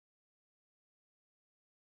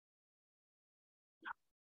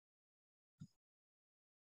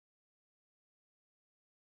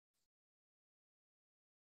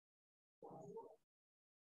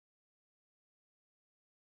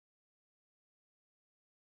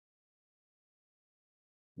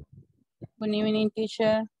Good evening,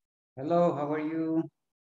 teacher. Hello, how are you?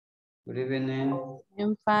 Good evening.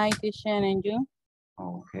 I'm fine, teacher, and you?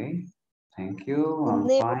 Okay, thank you. I'm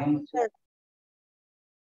Good fine. evening, teacher.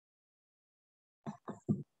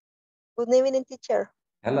 Good evening, teacher.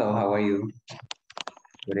 Hello, how are you?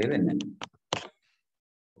 Good evening.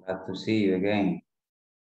 Glad to see you again.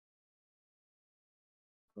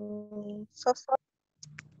 So sorry.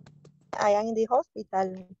 I am in the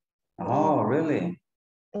hospital. Oh, really?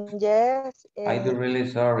 Yes. I do really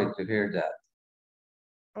sorry to hear that.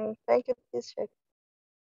 Thank you, teacher.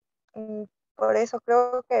 Por eso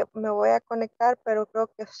creo que me voy a conectar, pero creo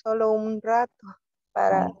que solo un rato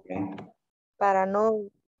Okay. para no.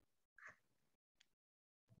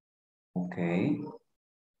 Okay.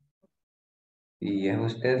 ¿Y es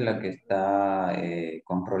usted la que está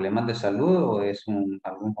con problemas de salud o es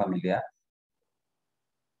algún familiar?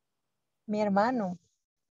 Mi hermano.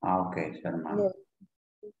 Ah, ok, su hermano.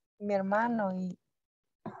 Mi hermano y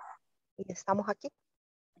estamos aquí.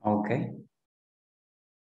 Ok.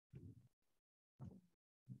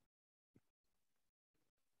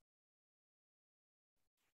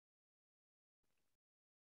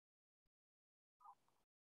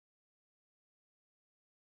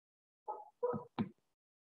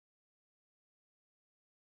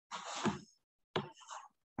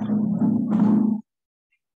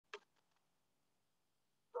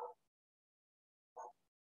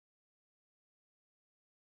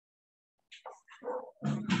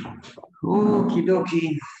 Okie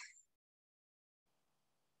dokie.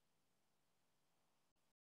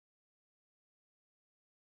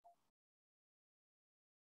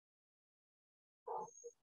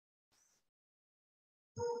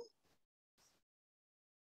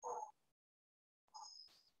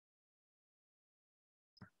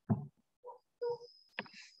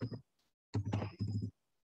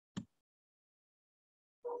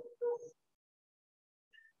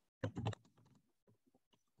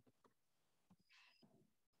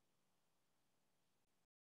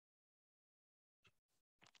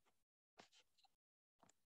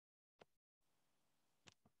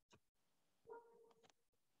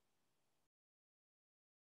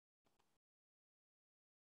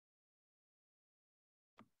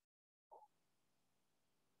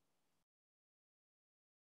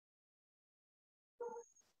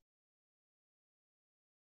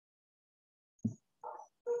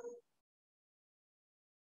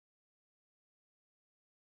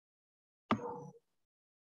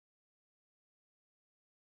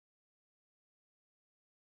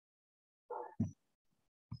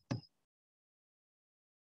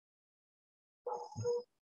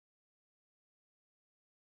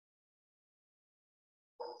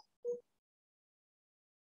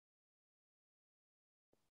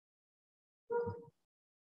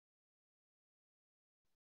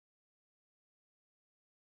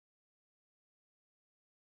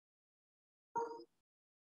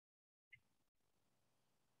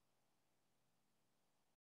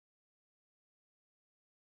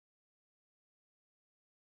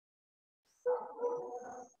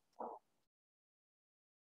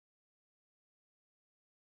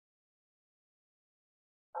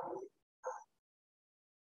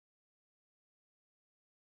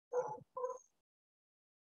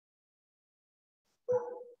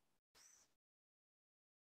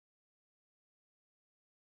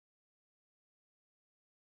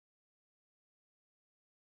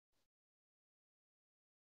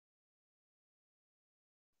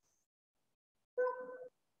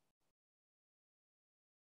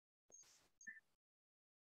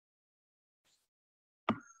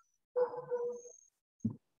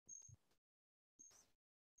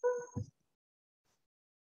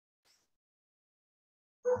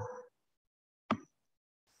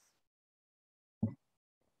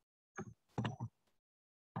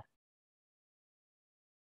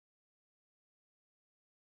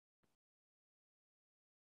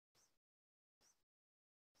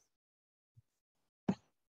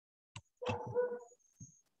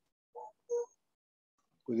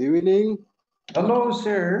 Good evening. Hello,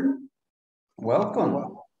 sir.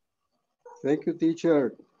 Welcome. Thank you,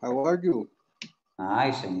 teacher. How are you?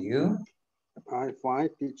 Nice, and you? I'm fine,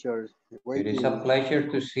 teacher. It is a pleasure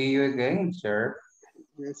to see you again, sir.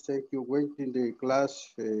 Yes, thank you. Waiting the class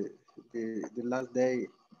the last day,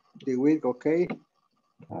 the week, okay?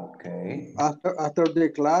 Okay. After the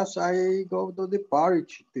class, I go to the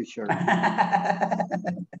party, teacher.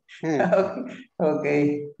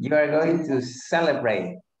 Okay, you are going to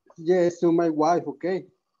celebrate. Yes, to my wife, okay?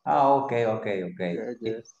 Oh, okay.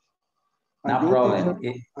 Yes. No And you, problem.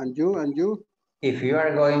 teacher? And you? If you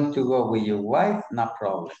are going to go with your wife, no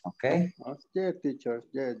problem, okay? Yes, teacher.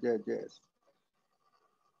 Yes.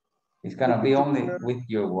 It's gonna be only Teacher. with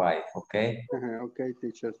your wife, okay? Okay,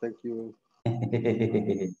 teacher, thank you.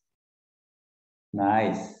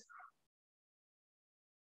 Nice.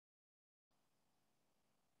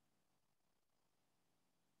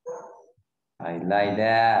 I like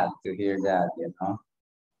that, to hear that, you know.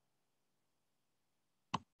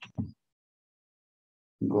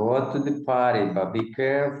 Go to the party, but be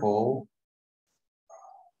careful.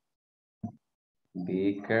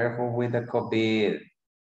 Be careful with the COVID.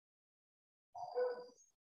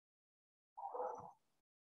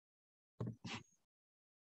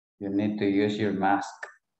 You need to use your mask.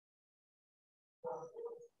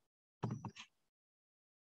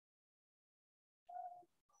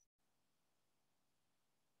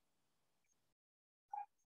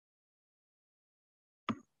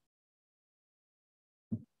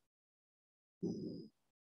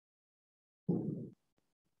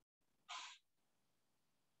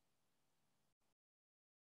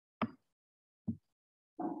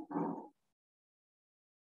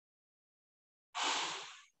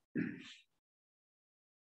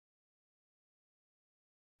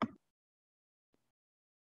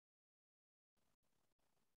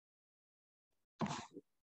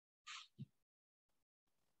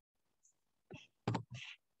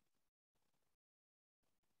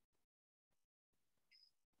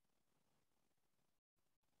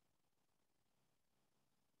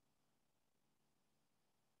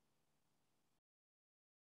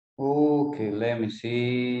 Okay, let me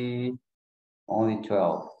see. Only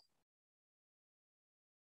 12.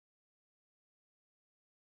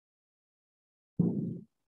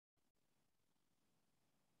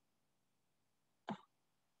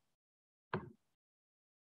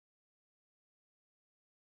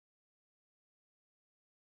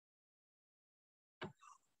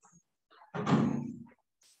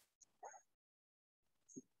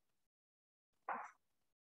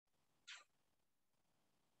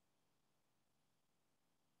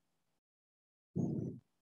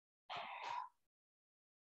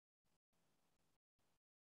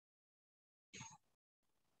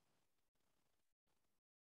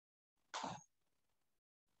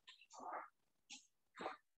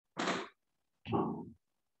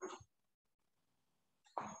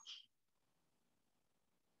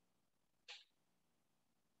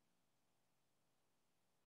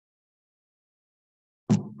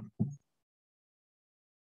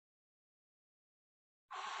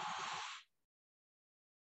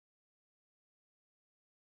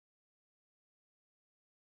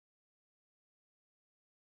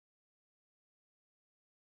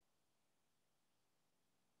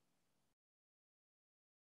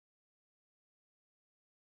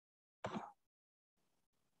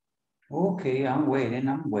 Okay, I'm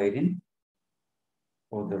waiting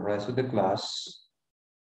for the rest of the class.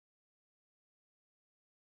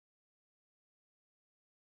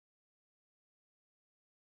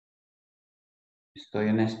 Estoy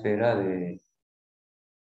en espera de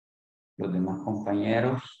los demás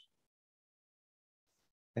compañeros.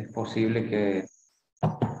 Es posible que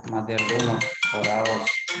más de algunos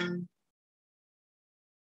orados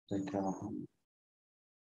estoy trabajando.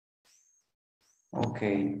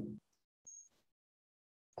 Okay.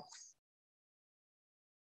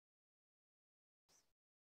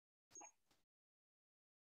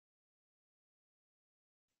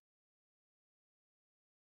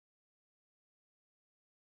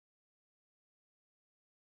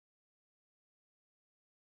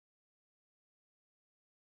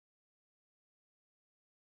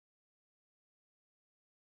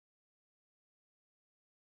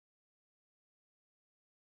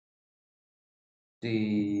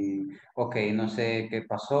 Sí, ok, no sé qué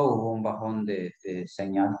pasó, hubo un bajón de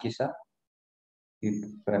señal quizá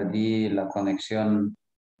y perdí la conexión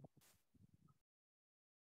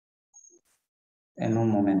en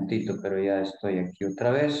un momentito, pero ya estoy aquí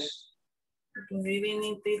otra vez. Good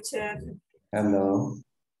evening, teacher. Hello,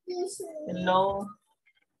 Hello.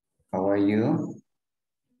 how are you?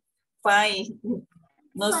 Fine.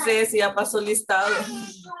 No sé si ya pasó listado.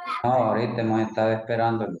 No, ahorita hemos estado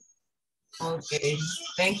esperándolo. Okay,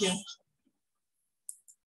 thank you.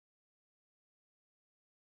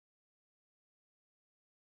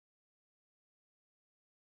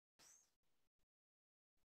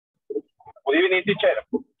 Good evening,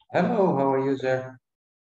 teacher. Hello, how are you, sir?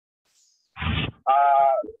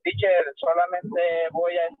 Teacher, solamente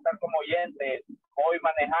voy a estar como oyente. Voy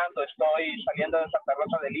manejando, estoy saliendo de Santa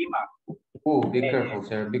Rosa de Lima. Be careful,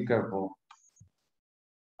 sir, be careful.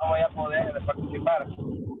 No voy a poder participar.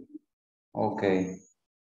 Okay.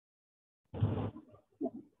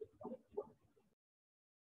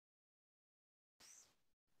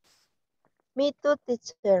 Me too,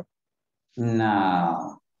 teacher.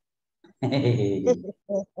 No.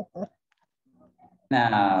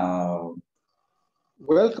 No.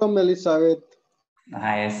 Welcome, Elizabeth.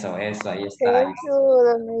 Ah, eso, ahí está. Thank you,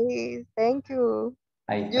 Don Luis. Thank you.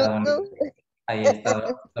 Ahí You está, too. ahí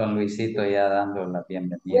está don Luisito ya dando la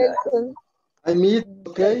bienvenida. Welcome. I meet,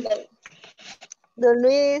 okay? Don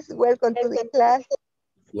Luis, welcome to the class.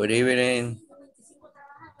 Good evening.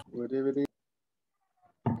 Good evening.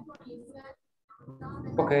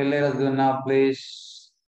 Okay, let us do now,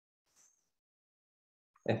 please.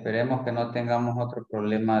 Esperemos que no tengamos otro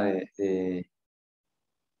problema de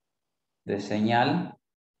señal.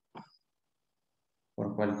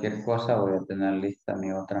 Por cualquier cosa voy a tener lista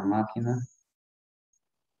mi otra máquina.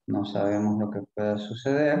 No sabemos lo que pueda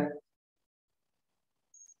suceder.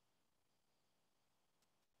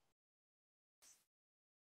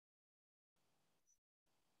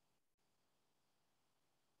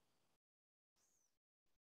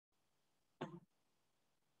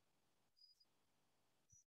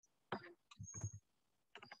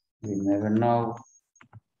 We never know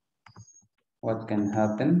what can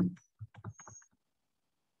happen.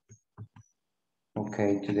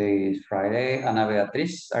 Okay, today is Friday. Ana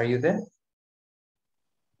Beatriz, are you there?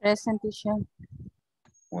 Present, teacher.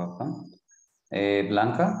 Welcome.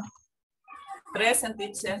 Blanca, Present,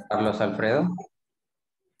 teacher. Carlos Alfredo,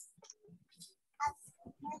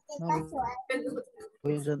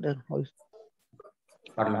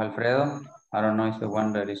 Carlos Alfredo, I don't know if the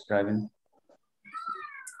one that is driving.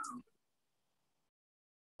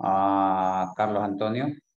 Carlos Antonio.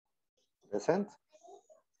 Present.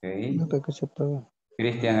 Okay.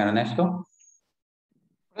 Cristian Ernesto.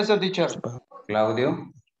 Present, teacher.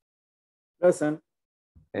 Claudio. Present.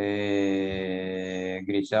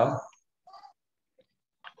 Grisel.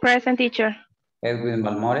 Present, teacher. Edwin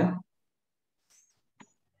Balmore.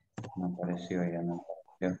 No apareció ya, no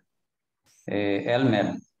apareció.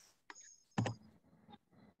 Elmer.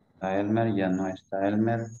 Elmer, ya no está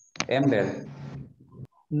Elmer. Ember.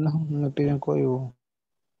 No, me piden código.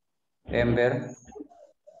 Ember.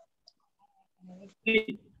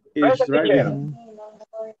 Present, teacher.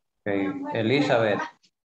 Okay. Elizabeth.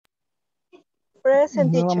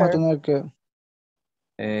 Present, No vamos a teacher.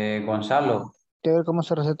 tener Gonzalo. que ver cómo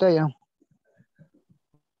se resetea.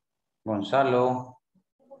 Gonzalo.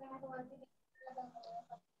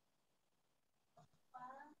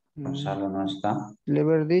 Gonzalo no está. Le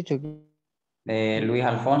haber dicho. Luis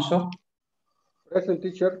Alfonso. Present,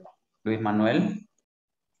 teacher. Luis Manuel.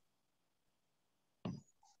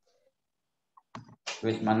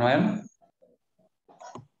 Luis Manuel.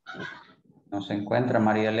 No se encuentra.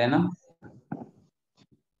 María Elena.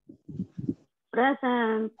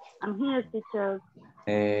 Present. I'm here, teacher.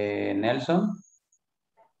 Nelson.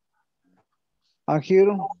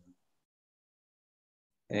 Angiro.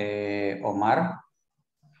 Omar.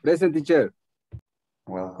 Present, teacher.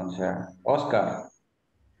 Welcome, sir. Oscar.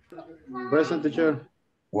 Present, teacher.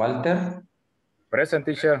 Walter. Present,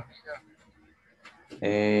 teacher.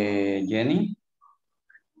 Jenny.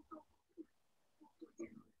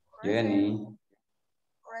 Jenny.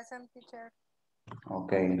 Present, teacher.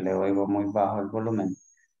 Ok, le oigo muy bajo el volumen.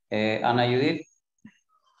 Ana Judith.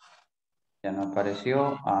 Ya no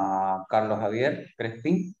apareció. Carlos Javier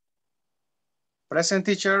Crespín. Present,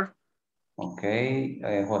 teacher. Ok.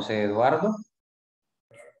 José Eduardo.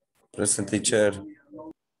 Present, teacher.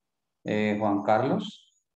 Juan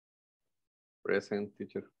Carlos. Present,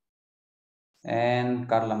 teacher. And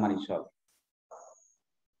Carla Marisol.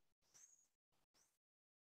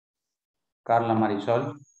 Carla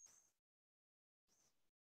Marisol.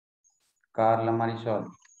 Carla Marisol.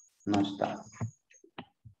 No está.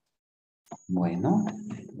 Bueno.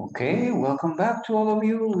 Okay, welcome back to all of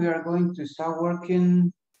you. We are going to start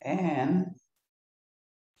working and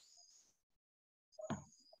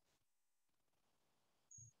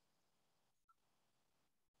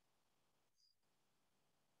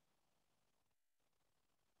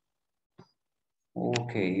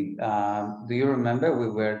okay, do you remember we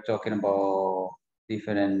were talking about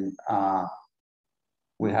different,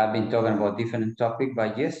 we have been talking about different topics,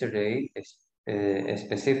 but yesterday,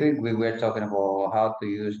 specific, we were talking about how to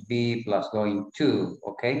use be plus going to,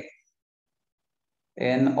 okay?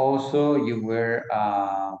 And also you were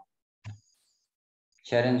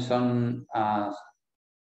sharing some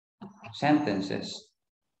sentences.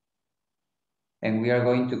 And we are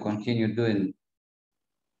going to continue doing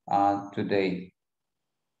today.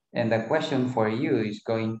 And the question for you is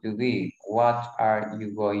going to be, what are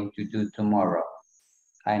you going to do tomorrow?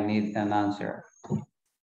 I need an answer.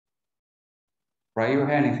 Raise your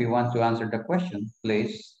hand if you want to answer the question,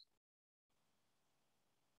 please.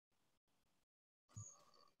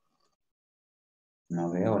 No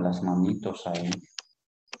veo las manitos ahí.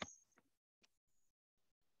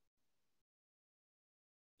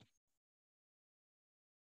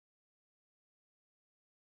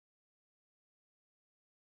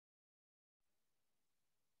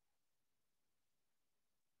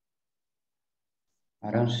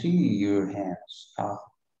 I don't see your hands up.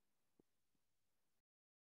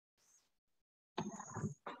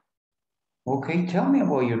 Okay, tell me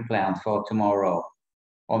about your plans for tomorrow.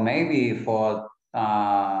 Or maybe for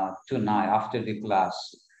tonight after the class.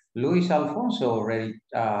 Luis Alfonso already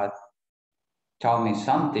told me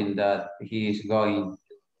something that he is going to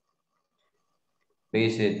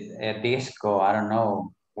visit a disco. I don't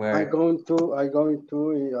know where. I going to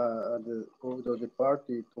go to the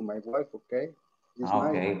party to my wife. Okay. This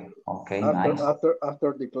Okay. night. Okay. After, Nice.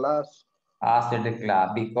 After the class. After the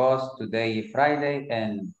class, because today is Friday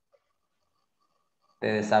and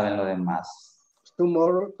ustedes saben lo demás.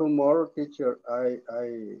 Tomorrow, teacher,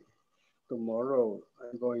 tomorrow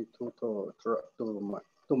I'm going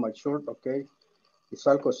to my church, okay?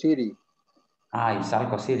 Isalco City. Ah,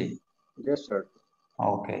 Isalco City. Yes, sir.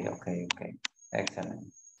 Okay.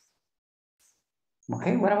 Excellent.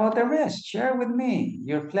 Okay, what about the rest? Share with me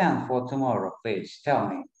your plan for tomorrow, please. Tell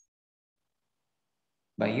me.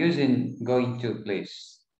 By using going to,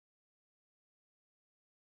 please.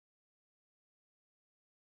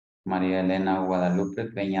 María Elena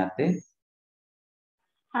Guadalupe Peñate.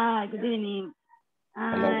 Hi, good evening.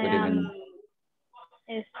 Hello, good evening.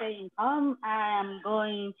 I am staying home. I am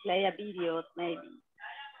going to play a video, maybe.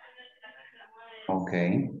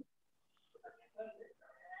 Okay.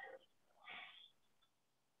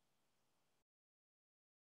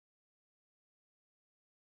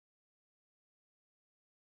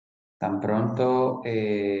 Tan pronto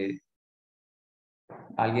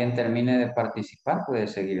alguien termine de participar, puede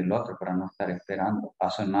seguir el otro para no estar esperando.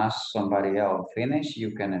 As soon as somebody else finish,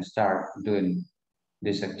 you can start doing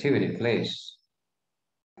this activity, please.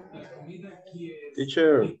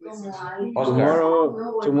 Teacher,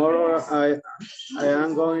 Oscar. tomorrow I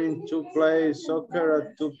am going to play soccer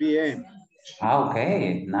at 2 p.m.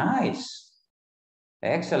 Okay, nice.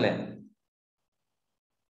 Excellent.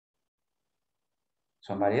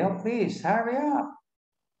 Somebody else, please, hurry up.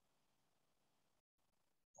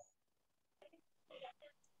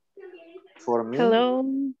 For me, Hello.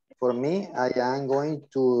 For me, I am going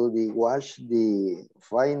to watch the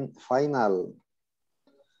final,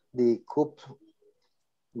 the Cup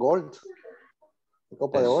Gold, the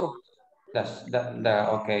Copa de Oro. That's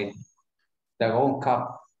okay. The World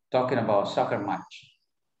Cup, talking about soccer match.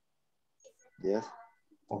 Yes.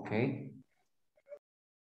 Okay.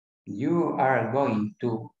 You are going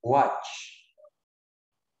to watch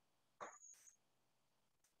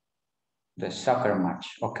the soccer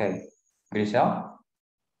match. Okay. Grisel?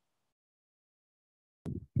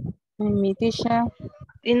 Mi teacher.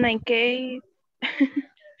 In my case,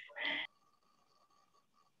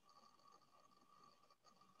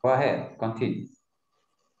 Go ahead, continue.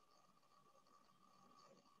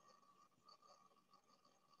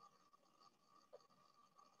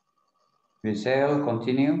 Grisel,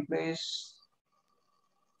 continue, please.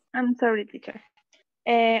 I'm sorry, teacher.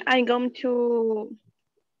 I'm going to,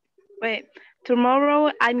 wait, tomorrow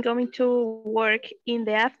I'm going to work in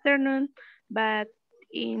the afternoon, but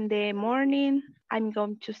in the morning, I'm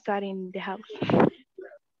going to study in the house.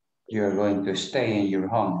 You're going to stay in your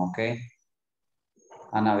home, okay?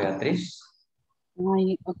 Ana Beatriz?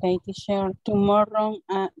 Okay, teacher. Tomorrow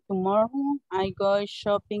I go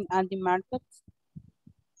shopping at the market.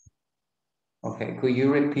 Okay, could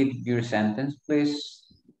you repeat your sentence, please?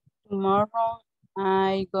 Tomorrow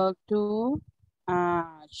I go to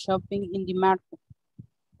shopping in the market.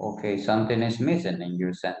 Okay, something is missing in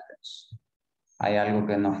your sentence. Hay algo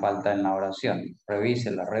que nos falta en la oración.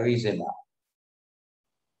 Revísela.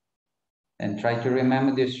 And try to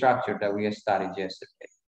remember the structure that we studied yesterday.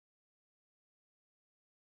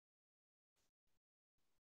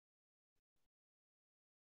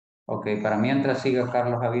 Okay, para mientras siga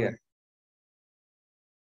Carlos Javier.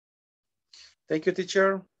 Thank you,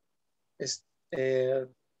 teacher.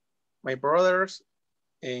 My brothers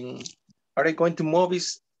are going to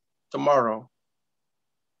movies tomorrow.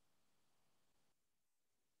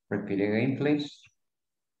 Repeat again, please.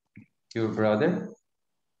 Your brother?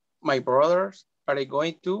 My brothers are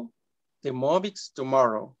going to the movies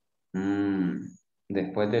tomorrow.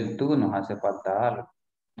 Después del tú nos hace falta algo.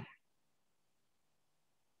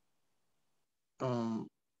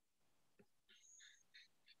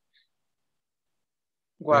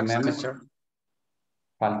 What, Remember, teacher?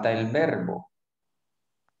 falta el verbo.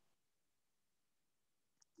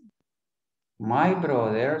 My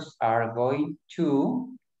brothers are going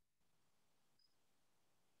to,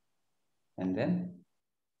 and then?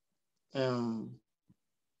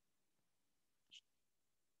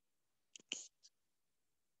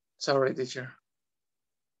 Sorry, teacher.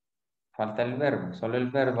 Falta el verbo, solo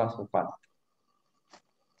el verbo hace falta.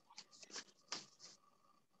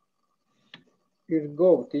 Here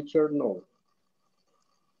go, teacher, no.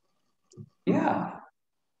 Yeah.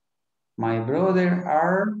 My brother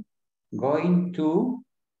are going to,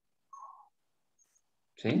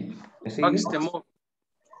 ¿sí? ¿Qué sigue? Watch the movie.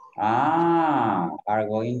 Ah, are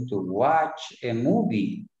going to watch a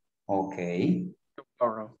movie. Ok.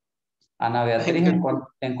 Tomorrow. Ana Beatriz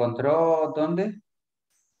encontró ¿dónde?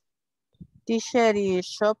 Teacher, y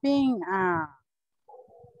shopping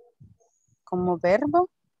como verbo.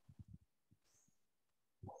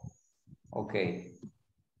 Ok.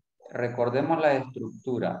 Recordemos la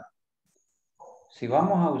estructura. Si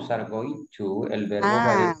vamos a usar going to, el verbo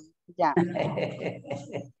va a ir. Ya.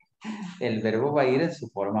 El verbo va a ir en su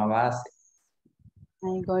forma base.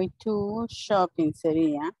 I'm going to shopping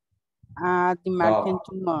sería at the market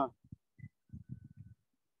tomorrow.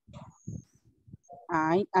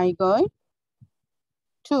 I go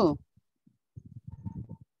to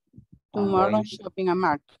tomorrow shopping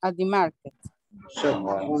at the market. Shop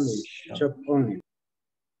only. Shop only.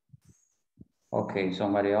 Okay,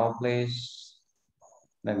 somebody else, please.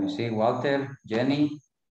 Let me see, Walter, Jenny.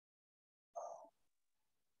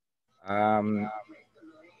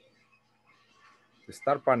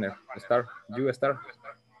 Star partner, star, you star.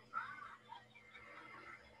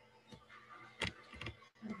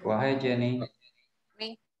 Go ahead, Jenny.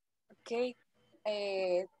 Me. Okay.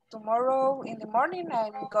 Tomorrow in the morning,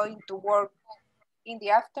 I'm going to work. In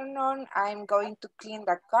the afternoon, I'm going to clean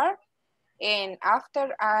the car. And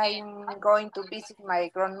after, I'm going to visit my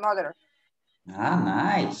grandmother. Ah,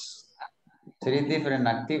 nice. 3 different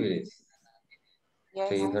activities. Yes.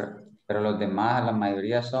 Sí, pero los demás, la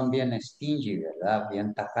mayoría son bien stingy, ¿verdad?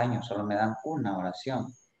 Bien tacaños, solo me dan una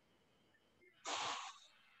oración.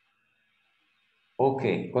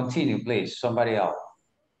 Okay, continue, please. Somebody else.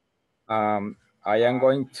 I am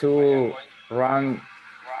going to run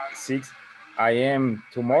 6 a.m.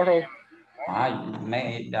 tomorrow.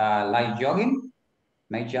 Like jogging?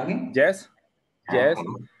 Make jogging? Yes. Yes.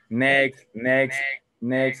 Okay.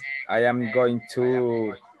 Next, I am going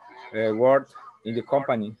to work in the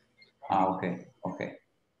company. Okay.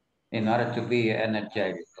 In order to be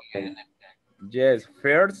energetic, okay. Yes,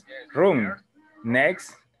 first room,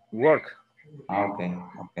 next work. Okay.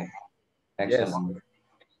 Excellent. Yes.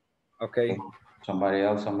 Okay. Somebody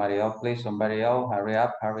else, please. Somebody else, hurry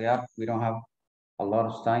up. We don't have a lot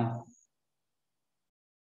of time.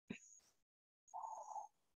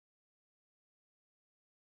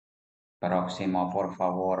 Próximo, por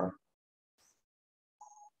favor.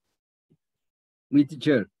 Me,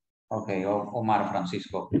 teacher. Okay, Omar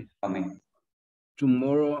Francisco, come in.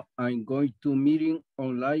 Tomorrow I'm going to meeting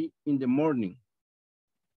online in the morning.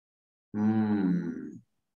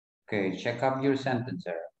 Okay, check up your sentence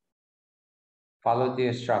there. Follow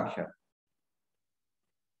the structure.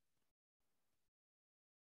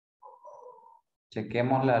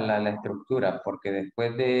 Chequemos la estructura, porque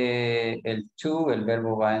después de el to, el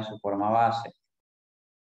verbo va en su forma base.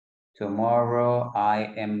 Tomorrow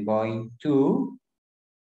I am going to.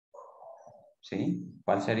 ¿Sí?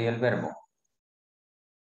 ¿Cuál sería el verbo?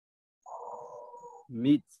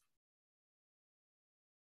 Meet.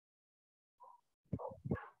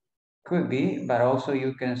 Could be, but also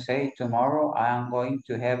you can say tomorrow I am going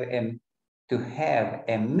to have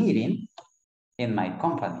a meeting in my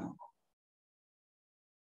company.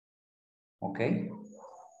 ¿Ok?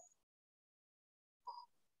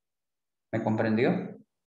 ¿Me comprendió?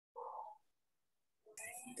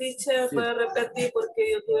 Teacher, puede repetir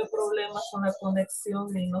porque yo tuve problemas con la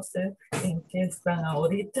conexión y no sé en qué están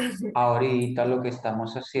ahorita. Ahorita lo que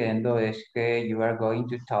estamos haciendo es que you are going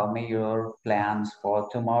to tell me your plans for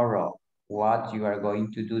tomorrow. What you are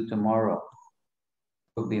going to do tomorrow.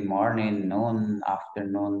 Could be morning, noon,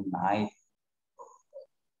 afternoon, night.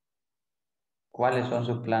 ¿Cuáles son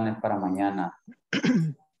sus planes para mañana?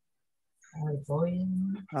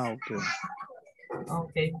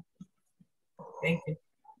 Okay. Thank you.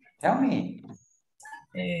 Tell me.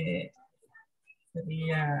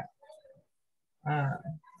 Sería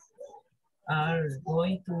are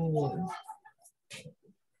going to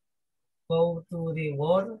go to the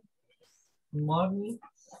work morning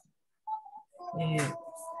and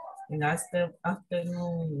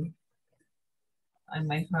afternoon at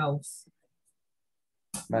my house.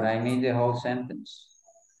 But I need the whole sentence.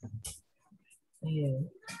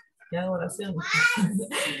 Ya oración.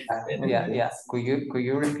 Yeah. Could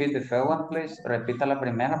you repeat the first one, please? Repita la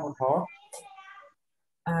primera, por favor.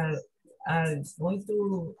 Are going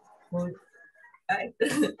to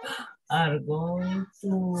are going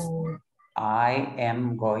to I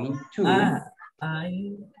am going to.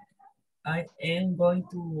 I am going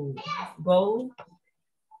to go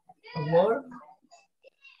to work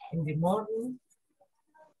in the morning,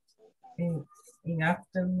 in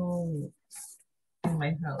afternoon in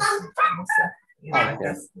my house.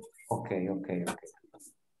 Okay.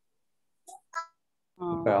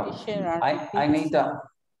 Oh, Well, teacher, I need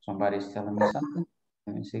somebody's telling me something.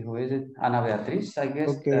 Let me see who is it. Ana Beatriz, I guess.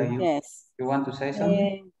 Okay. yes. You want to say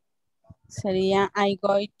something? Sería, I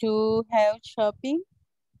going to have shopping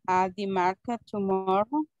at the market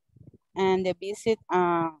tomorrow and visit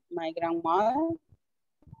my grandmother.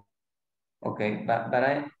 Okay, but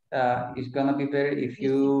it's gonna be better if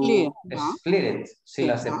you split it. Si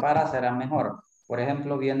la separa será mejor. Por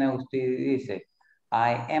ejemplo, viene usted y dice,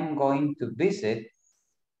 I am going to visit,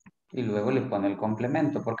 y luego le pone el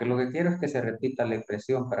complemento, porque lo que quiero es que se repita la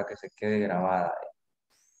expresión para que se quede grabada.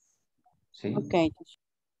 ¿Sí? Ok.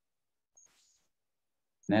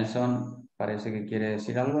 Nelson, parece que quiere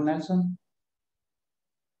decir algo, Nelson.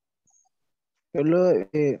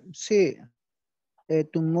 Sí.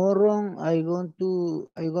 Tomorrow I going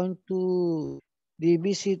to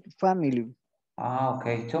visit family.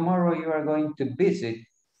 Okay. Tomorrow you are going to visit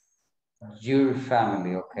your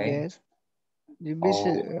family, okay? Yes.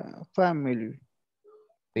 Visit family.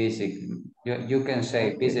 Visit. You can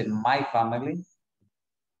say visit my family.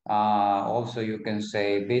 Also, you can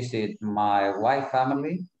say visit my wife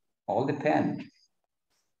family. All depend.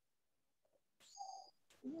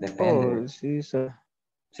 Depende. Oh, sí, sir.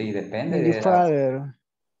 Sí, depende And de the father.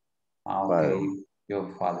 Okay, your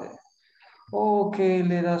father. Okay,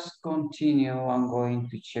 let us continue. I'm going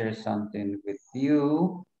to share something with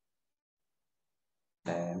you.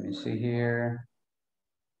 Let me see here.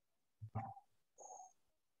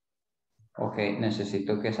 Ok,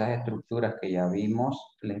 necesito que esas estructuras que ya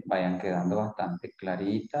vimos les vayan quedando bastante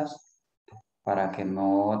claritas para que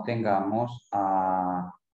no tengamos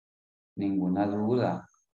ninguna duda.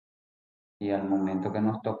 Y al momento que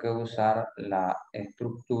nos toque usar la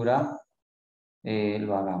estructura,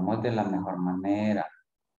 lo hagamos de la mejor manera.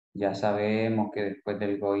 Ya sabemos que después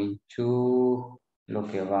del going to, lo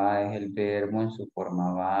que va es el verbo en su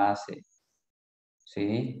forma base.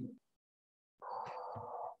 ¿Sí?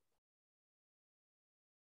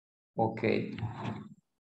 Okay.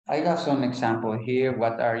 I got some example here.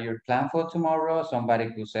 What are your plans for tomorrow?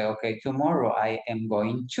 Somebody could say, okay, tomorrow I am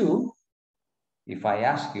going to. If I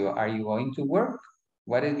ask you, are you going to work?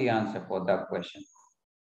 What is the answer for that question?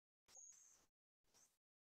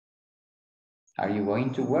 Are you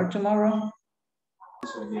going to work tomorrow?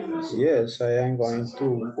 Yes, I am going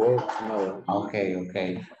to work tomorrow.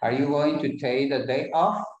 Okay. Are you going to take the day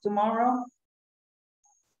off tomorrow?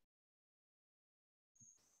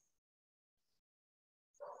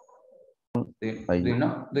 Do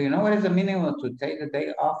you know what is the meaning of to take the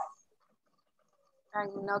day off?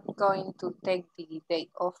 I'm not going to take the day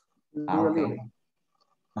off. Okay.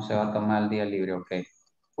 No se va a tomar el día libre, okay.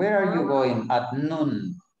 Where are you going at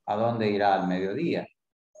noon? ¿A dónde irá al mediodía?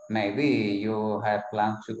 Maybe you have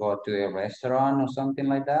plans to go to a restaurant or something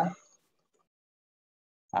like that.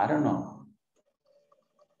 I don't know.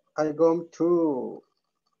 I go to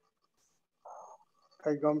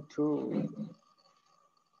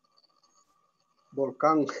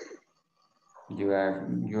volcán. You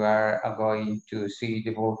are going to see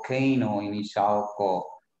the volcano in Izalco.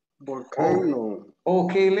 Volcano.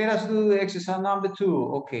 Okay, let us do exercise number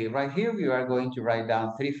 2. Okay, right here we are going to write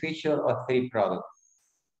down 3 features or 3 products.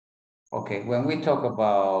 Okay, when we talk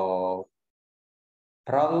about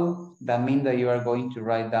product, that means that you are going to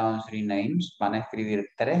write down 3 names. Van a escribir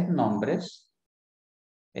 3 nombres.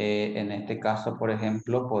 En este caso, por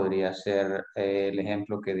ejemplo, podría ser el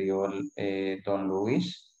ejemplo que dio Don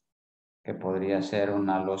Luis, que podría ser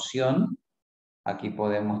una loción. Aquí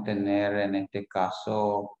podemos tener en este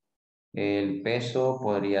caso el peso,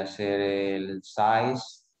 podría ser el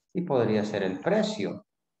size y podría ser el precio.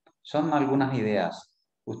 Son algunas ideas.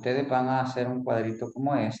 Ustedes van a hacer un cuadrito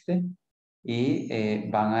como este y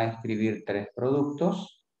van a escribir 3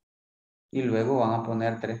 productos y luego van a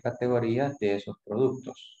poner 3 categorías de esos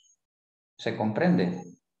productos. ¿Se comprende?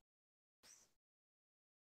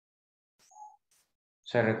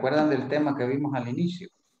 ¿Se recuerdan del tema que vimos al inicio?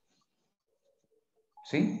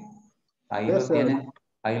 ¿Sí? Ahí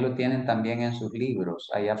lo tienen también en sus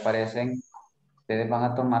libros. Ahí aparecen, ustedes van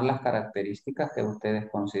a tomar las características que ustedes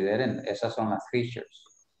consideren. Esas son las features.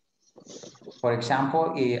 For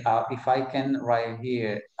example, if I can write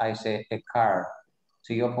here, I say a car.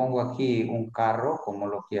 Si yo pongo aquí un carro, ¿cómo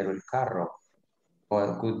lo quiero el carro?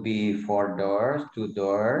 Well, it could be 4 doors, 2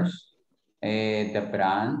 doors. The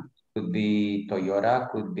brand could be Toyota,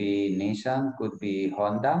 could be Nissan, could be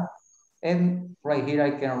Honda. And right here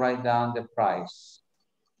I can write down the price.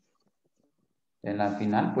 En la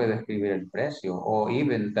final puedo escribir el precio or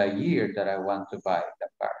even the year that I want to buy the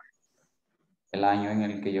car. El año en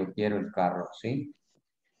el que yo quiero el carro, ¿sí?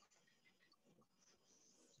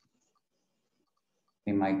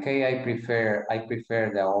 In my case, I prefer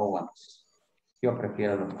the old ones. Yo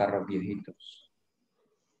prefiero los carros viejitos.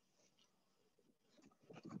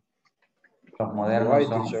 Los modernos Why,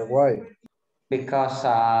 son... teacher, why? Because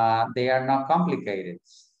they are not complicated.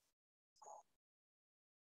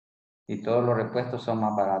 Y todos los repuestos son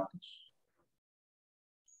más baratos.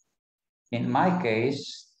 In my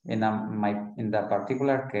case, in the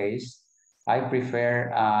particular case, I prefer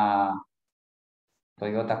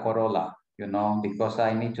Toyota Corolla, you know, because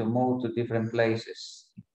I need to move to different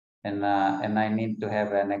places and I need to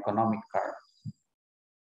have an economic car.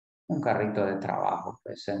 Un carrito de trabajo,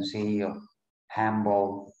 pues sencillo,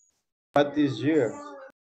 humble. What is year?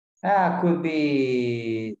 Could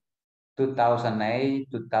be 2008,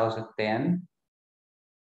 2010.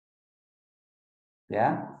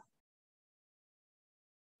 Yeah.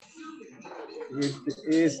 It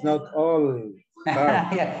is not all car.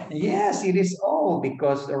 Yeah. Yes, it is all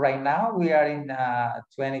because right now we are in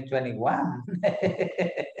 2021.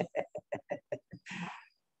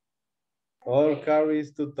 All car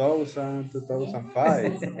is 2000,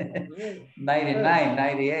 2005. 99,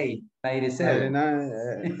 98, 97.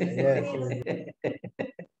 99, yes.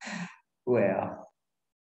 Well,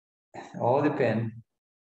 all depends.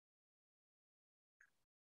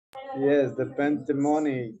 Yes, depends the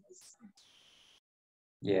money.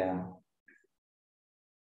 Yeah.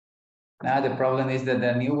 Now the problem is that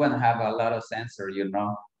the new one have a lot of sensor, you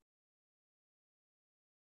know.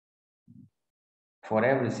 For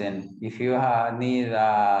everything. If you need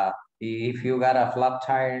if you got a flat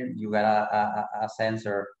tire, you got a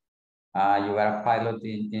sensor. You got a pilot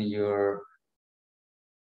in your,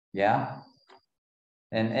 yeah.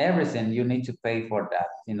 And everything, you need to pay for that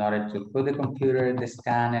in order to put the computer, the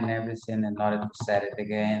scan and everything in order to set it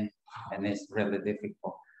again. And it's really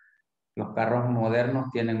difficult. Los carros modernos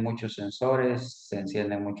tienen muchos sensores, se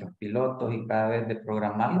encienden muchos pilotos y cada vez de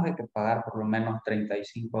programarlos hay que pagar por lo menos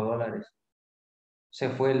 $35. Se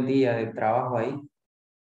fue el día de trabajo ahí.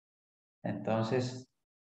 Entonces,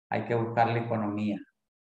 hay que buscar la economía.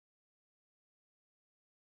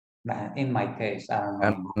 In my case, I don't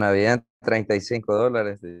know. Navidad,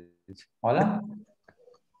 $35. Hola.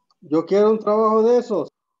 Yo quiero un trabajo de esos.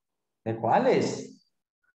 ¿De cuáles?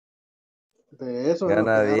 De esos en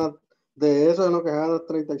lo que ganan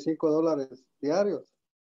 $35 diarios.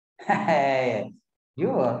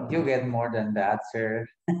 You get more than that, sir.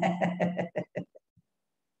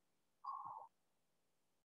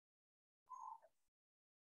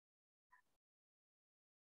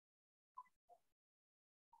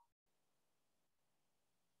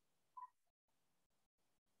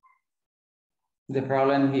 The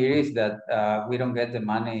problem here is that we don't get the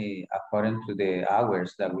money according to the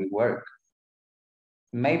hours that we work.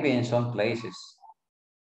 Maybe in some places.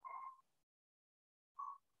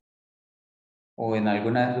 O en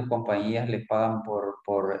algunas de sus compañías les pagan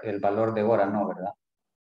por el valor de hora, ¿no? ¿Verdad?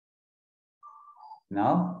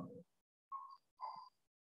 ¿No?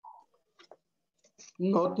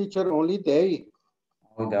 No, teacher, only day.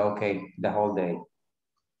 Okay, the whole day.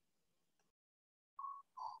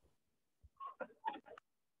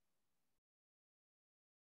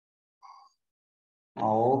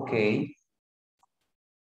 Okay.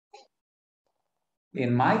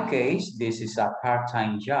 In my case, this is a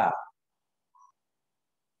part-time job.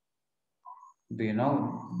 Do you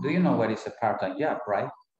know what is a part-time job, right?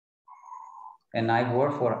 And I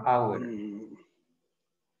work for hours.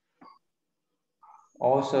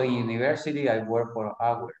 Also in university, I work for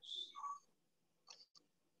hours.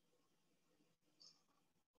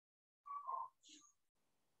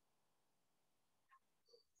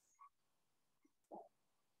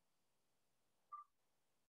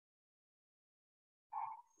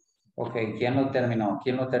 Ok, ¿quién lo terminó?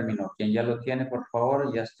 ¿Quién lo terminó? ¿Quién ya lo tiene, por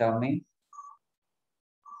favor? Just tell me.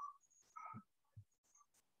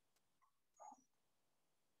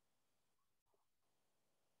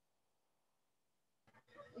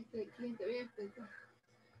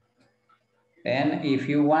 And if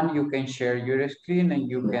you want, you can share your screen and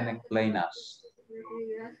you can explain us.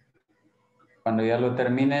 Cuando ya lo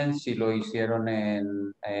terminen, si lo hicieron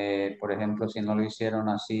en, por ejemplo, si no lo hicieron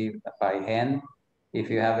así by hand, if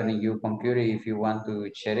you have it in your computer, if you want to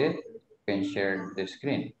share it, you can share the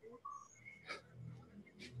screen.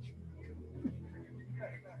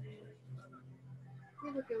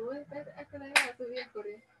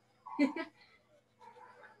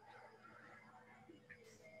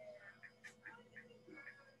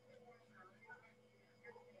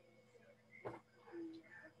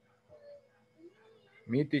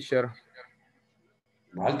 Me, teacher.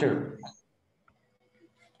 Walter.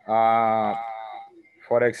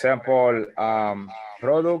 For example,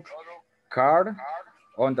 product card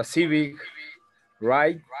on the Civic,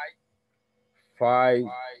 right?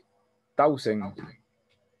 5,000.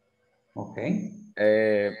 Okay.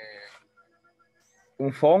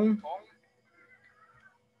 Un phone.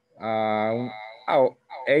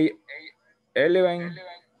 11.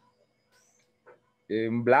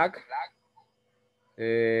 In black.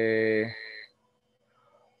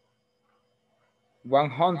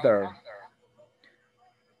 100.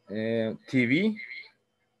 TV.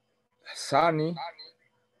 Sunny.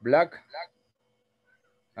 Black.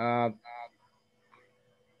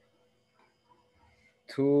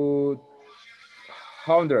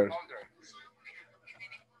 200.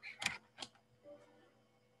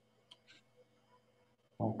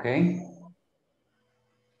 Okay.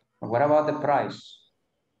 What about the price?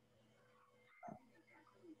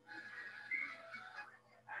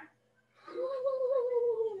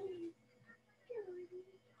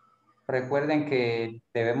 Recuerden que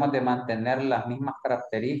debemos de mantener las mismas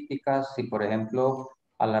características. Si, por ejemplo,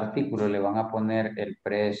 al artículo le van a poner el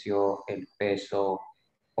precio, el peso,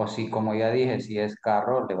 o si, como ya dije, si es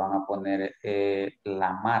carro, le van a poner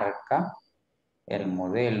la marca, el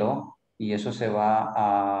modelo, y eso se va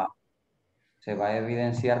a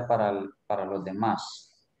evidenciar para los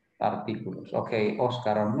demás artículos. Ok,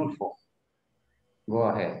 Oscar Arnulfo. Go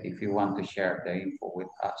ahead if you want to share the info with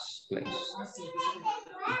us, please.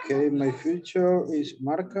 Okay, my feature is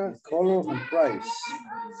marca, color, and price.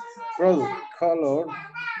 Product, color,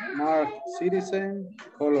 mark citizen,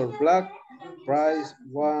 color black, price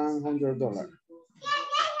 $100.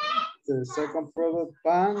 The second product,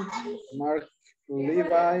 pants, mark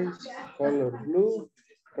Levi's, color blue,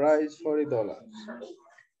 price $40.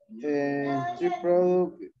 And three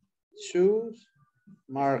product, shoes,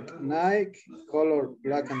 mark Nike, color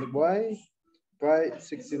black and white, price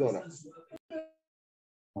 $60.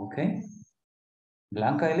 Okay.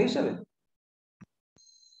 Blanca Elizabeth.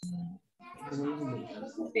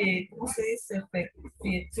 ¿Cómo se dice?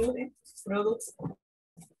 Feature, products,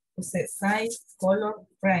 size, color,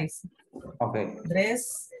 price. Okay.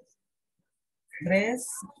 Dress,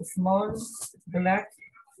 small, black,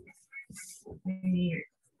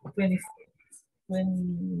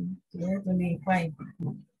 25.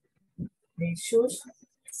 The shoes,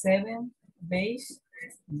 7, beige,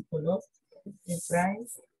 color, the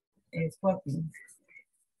price is 14.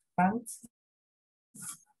 Pants,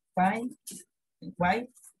 5, white,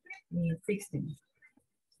 16.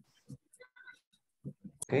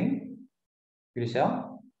 Okay.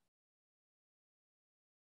 Grisel?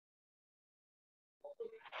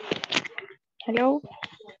 Hello.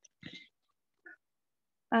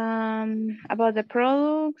 About the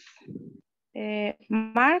products,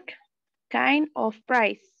 mark, kind of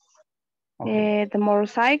price. Okay. The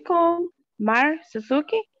motorcycle, mark,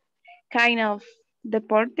 Suzuki, kind of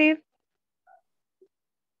deportive,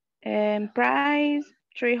 price,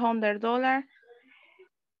 $300.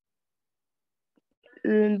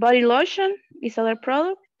 Body lotion is other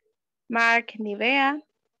product, mark Nivea,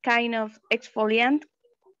 kind of exfoliant,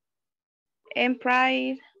 and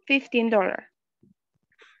price $15.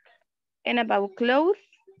 And about clothes,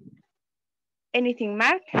 anything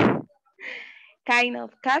mark, kind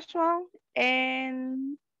of casual,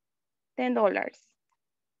 and $10.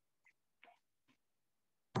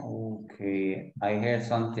 Okay, I heard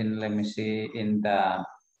something. Let me see in the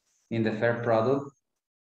fair product.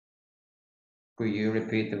 Could you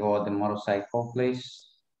repeat about the motorcycle, please?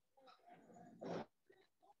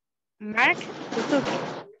 Mark Suzuki.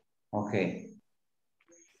 Okay.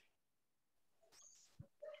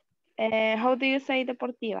 How do you say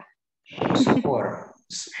deportiva? Sport.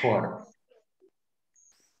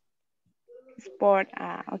 Sport,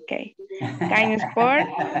 okay. Kind of sport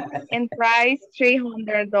and price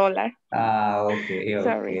 $300. Okay, okay.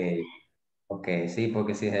 Sorry. Okay, sí,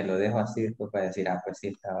 porque si se lo dejo así, después para decir, pues sí,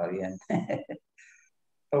 estaba bien.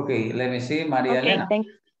 Okay, let me see, María Elena. Thank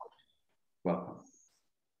you. Welcome.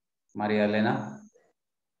 María Elena.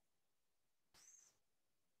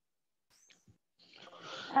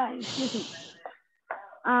 Excuse me.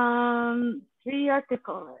 3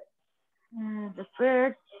 articles. The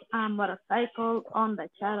first, a motorcycle on the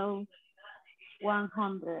channel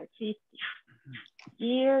 150.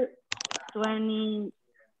 Year 20.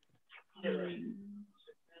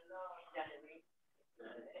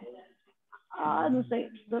 No sé,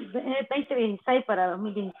 2026 para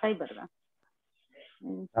 2026, ¿verdad?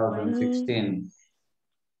 2016.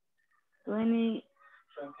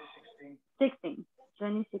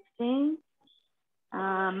 2016.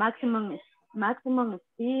 Maximum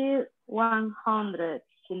speed 100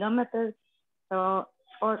 kilometers per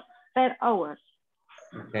hour.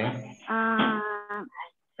 Okay.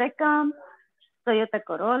 Second, Toyota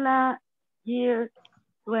Corolla, year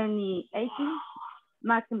 2018,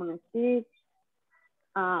 maximum speed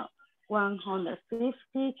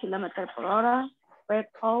 150 kilometers per hour per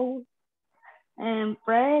hour, and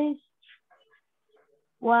price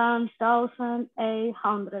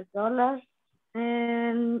 $1,800.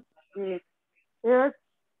 And the third,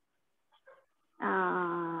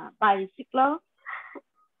 bicycle,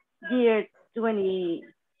 year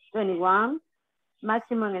 2021,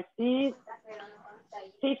 maximum speed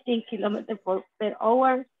 15 kilometers per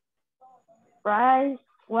hour, price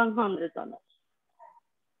 $100.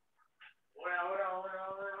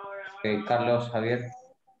 Okay, Carlos, Javier.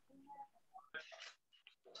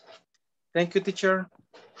 Thank you, teacher.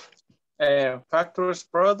 Factors,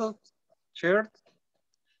 product, shirt,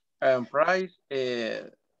 price,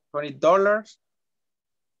 $20.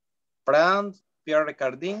 Brand, Pierre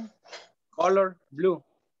Ricardin, color, blue.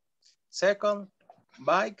 Second,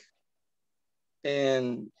 bike,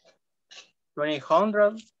 and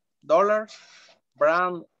 $200.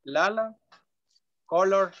 Brand, Lala,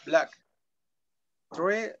 color, black.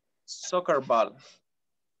 3, soccer ball.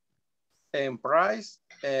 And price,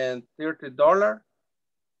 and $30.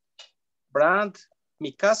 Brand,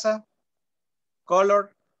 Mikasa,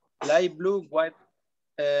 color, light blue, white.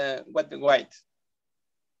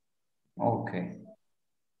 Okay.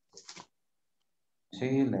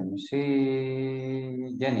 See, let me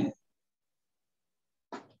see. Jenny.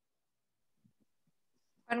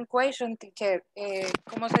 One question, teacher.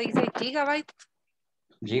 ¿Cómo se dice gigabyte?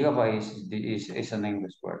 Gigabyte is an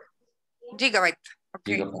English word. Gigabyte.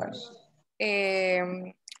 Okay. Gigabytes.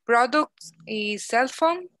 Product is cell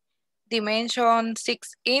phone. Dimension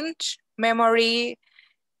 6-inch. Memory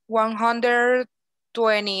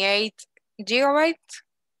 128 gigabytes.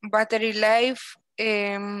 Battery life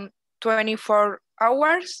 24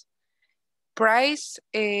 hours. Price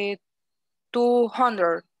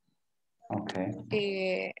 200.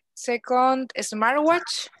 Okay. Second,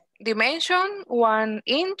 smartwatch. Dimension 1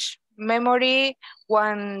 inch. Memory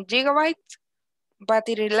 1 gigabyte.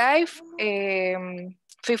 Battery life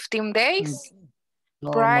 15 days.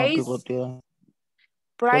 Price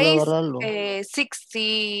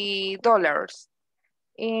 $60.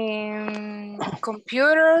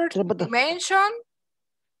 Computer dimension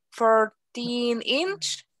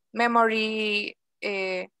 14-inch. Memory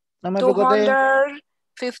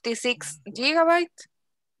 256 gigabytes.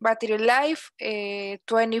 Battery life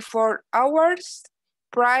 24 hours.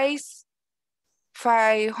 Price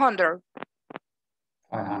 500.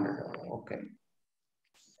 500. Okay.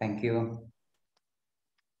 Thank you.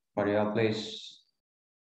 Maria, please.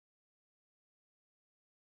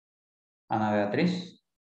 Ana Beatriz.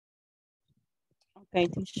 Okay,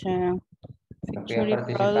 teacher. Los que ya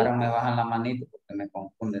participaron me bajan la manito porque me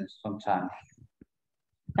confunden sometimes.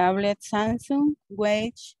 Tablet Samsung,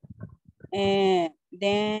 wage,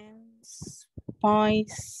 dense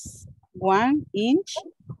 0.1 inch,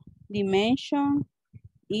 dimension,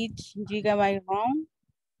 each gigabyte ROM,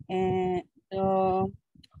 and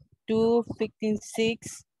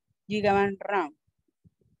 256 gigabyte RAM.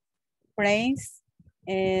 Price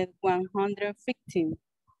 115.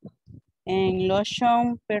 And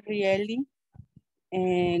lotion Perrielli,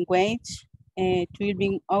 weight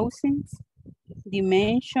 12 ounces.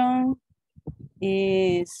 Dimension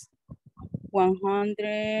is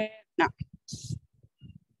 100. No.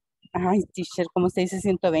 Ay, teacher, ¿cómo se dice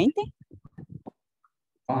 120?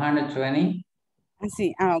 120.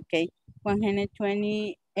 Sí, ok.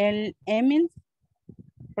 120 ml.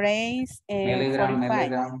 Price Milligram,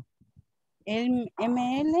 45.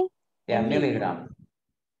 ml. Yeah, milligram.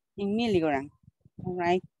 In milligram. All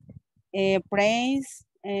right. Price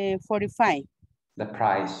 45. The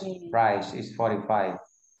price is 45.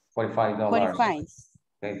 $45. 45.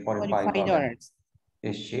 Okay, $45.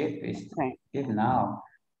 It's cheap. It's cheap now.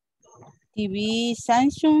 TV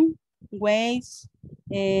Samsung weighs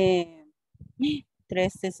 13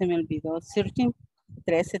 se me olvidó.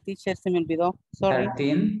 13 teacher se me olvidó. Sorry.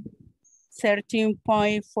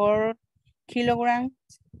 13.4 kilograms.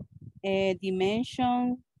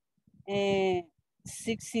 dimension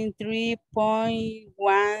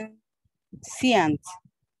 63.1 cents.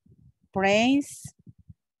 Price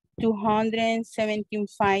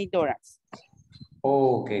 $275.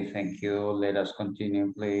 Okay, thank you. Let us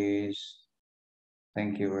continue, please.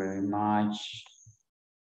 Thank you very much.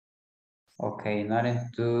 Okay, in order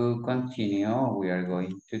to continue, we are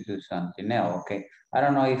going to do something else. Okay, I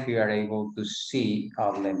don't know if you are able to see.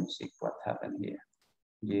 Oh, let me see what happened here.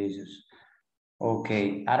 Jesus.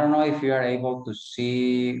 Okay, I don't know if you are able to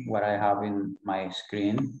see what I have in my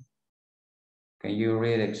screen. Can you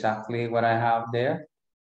read exactly what I have there?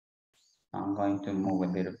 I'm going to move a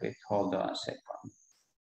little bit. Hold on a second.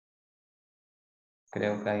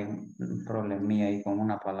 Creo que hay un problemilla ahí con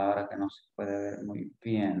una palabra que no se puede ver muy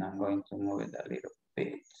bien. I'm going to move it a little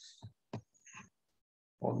bit.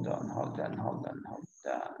 Hold on, hold on, hold on, hold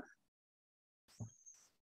on.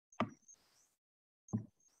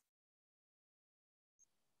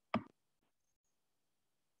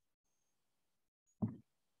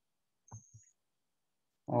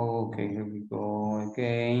 Okay, here we go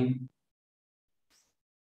again.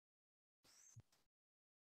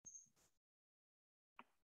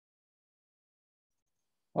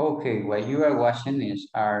 Okay, what you are watching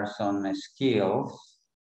are some skills.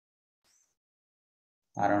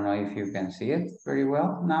 I don't know if you can see it very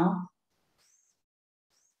well now.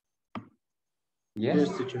 Yes,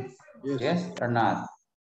 Yes, teacher. Yes. Yes or not?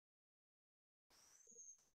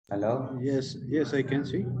 Hello? Yes, yes, I can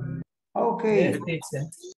see. Okay. Yes, teacher.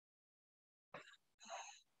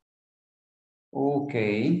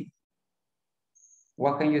 Okay.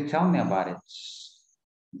 What can you tell me about it?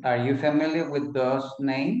 Are you familiar with those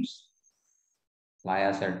names? Like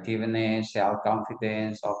assertiveness,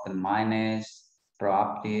 self-confidence, open-mindedness,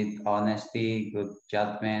 proactive, honesty, good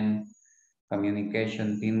judgment,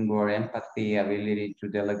 communication, teamwork, empathy, ability to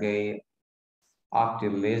delegate,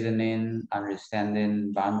 active listening,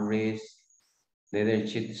 understanding boundaries,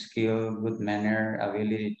 leadership skill, good manner,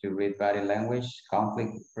 ability to read body language,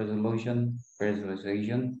 conflict resolution,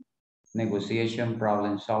 persuasion, negotiation,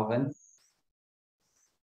 problem solving.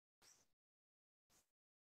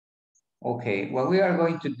 Okay, what we are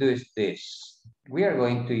going to do is this. We are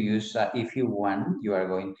going to use, if you want, you are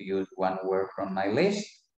going to use one word from my list.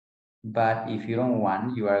 But if you don't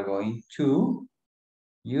want, you are going to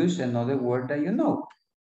use another word that you know.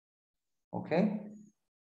 Okay?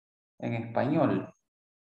 En español,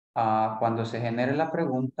 cuando se genere la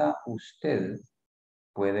pregunta, usted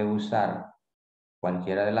puede usar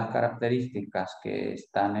cualquiera de las características que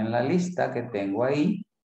están en la lista que tengo ahí,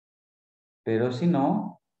 pero si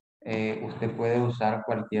no, usted puede usar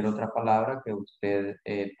cualquier otra palabra que usted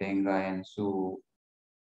tenga en su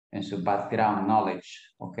background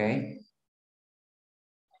knowledge, ¿ok?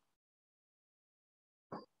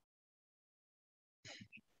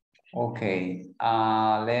 Okay,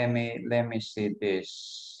 let me see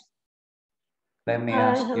this. Let me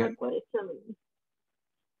ask I have you. a question.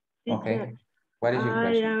 Okay, Teacher, what is your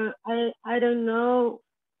question? I don't know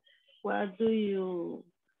what do you,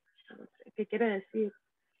 ¿qué quiere decir?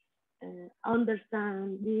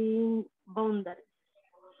 Understanding boundaries.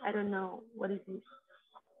 I don't know what is this.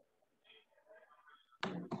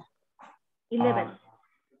 11.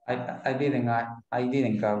 I didn't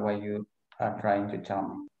get what you are trying to tell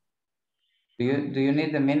me. Do you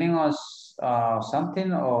need the meaning of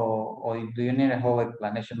something or do you need a whole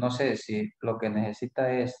explanation? No sé si lo que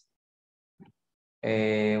necesita es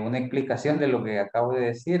una explicación de lo que acabo de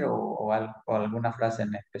decir o alguna frase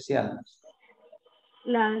en especial.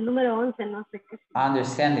 La número 11, no sé qué.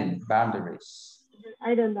 Understanding boundaries.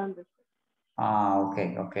 I don't understand.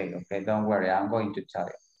 Okay. Don't worry. I'm going to tell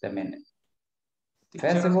you the meaning.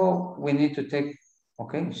 First of all, we need to take,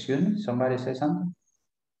 okay, excuse me, somebody say something?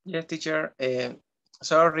 Yes, teacher.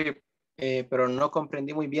 Sorry, pero no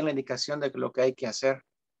comprendí muy bien la indicación de lo que hay que hacer.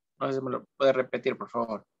 No sé si me lo puede repetir, por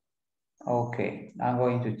favor. Okay, I'm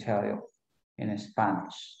going to tell you in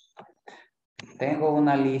Spanish. Tengo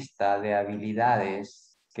una lista de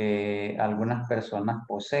habilidades que algunas personas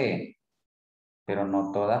poseen, pero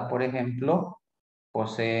no todas, por ejemplo,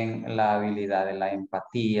 poseen la habilidad de la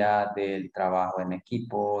empatía, del trabajo en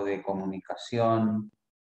equipo, de comunicación,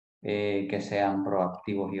 que sean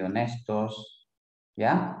proactivos y honestos,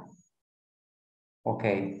 ¿ya?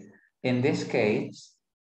 Okay, in this case,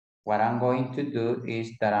 what I'm going to do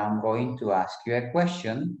is that I'm going to ask you a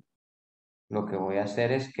question. Lo que voy a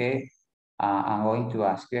hacer es que I'm going to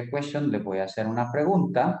ask you a question. Le voy a hacer una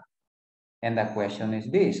pregunta. And the question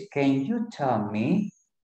is this. Can you tell me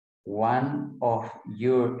one of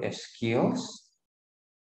your skills?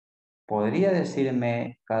 ¿Podría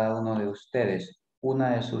decirme cada uno de ustedes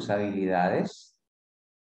una de sus habilidades.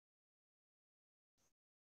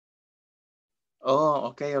 Oh,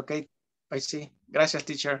 okay. I see. Gracias,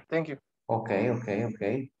 teacher. Thank you.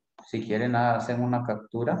 Okay. Si quieren, hacen una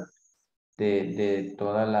captura de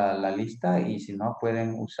toda la lista y si no,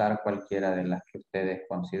 pueden usar cualquiera de las que ustedes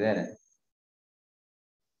consideren.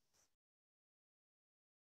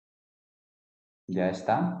 ¿Ya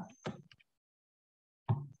está?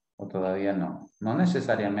 ¿O todavía no? No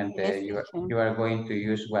necesariamente Yes, you are going to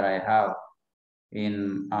use what I have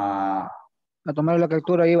in... A tomar la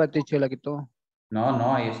captura iba, teacher, la quitó.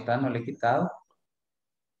 No, ahí está, no le he quitado.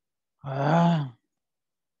 Ah.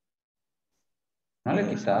 No le he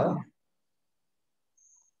quitado.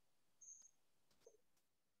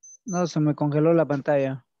 No, se me congeló la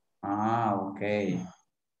pantalla. Ok.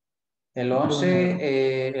 El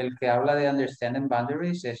 11, el que habla de understanding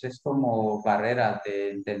boundaries, ese es como barreras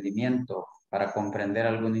de entendimiento para comprender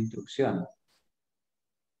alguna instrucción.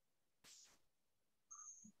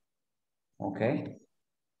 Okay.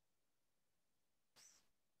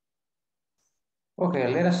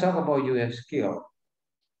 Okay, let us talk about your skill.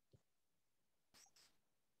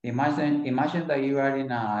 Imagine that you are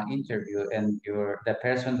in an interview and the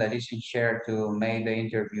person that is in chair to make the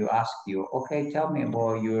interview ask you, okay, tell me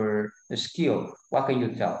about your skill. What can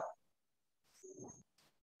you tell?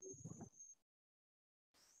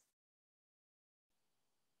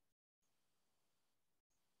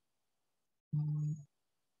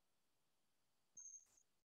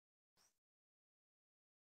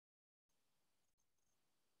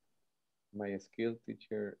 My skill,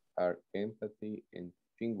 teacher, are empathy and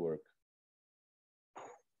teamwork.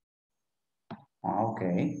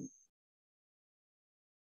 Okay.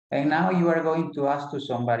 And now you are going to ask to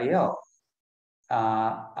somebody else.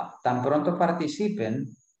 Tan pronto participen,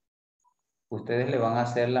 ustedes le van a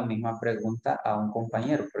hacer la misma pregunta a un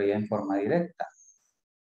compañero, pero ya en forma directa.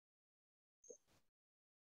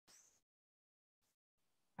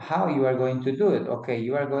 How you are going to do it? Okay,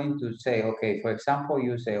 you are going to say, okay, for example,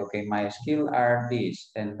 you say, okay, my skills are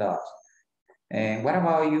this and that. And what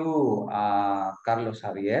about you, Carlos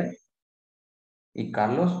Javier? Y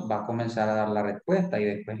Carlos va a comenzar a dar la respuesta y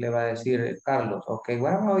después le va a decir, Carlos, okay,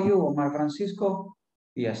 what about you, Omar Francisco?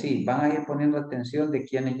 Y así, van a ir poniendo atención de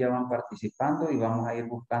quienes ya van participando y vamos a ir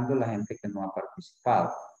buscando la gente que no ha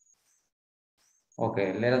participado.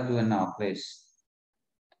 Okay, let us do it now, please.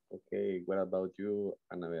 Okay, what about you,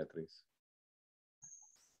 Ana Beatriz?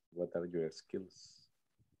 What are your skills?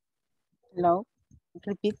 Hello,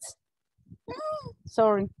 repeat.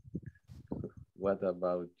 Sorry. What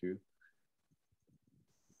about you?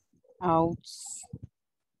 Out.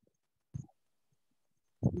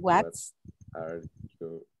 What are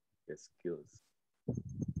your skills?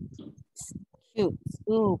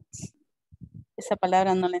 Oops. Esa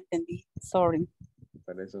palabra no la entendí. Sorry.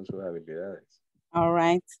 ¿Cuáles son sus habilidades? All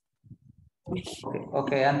right.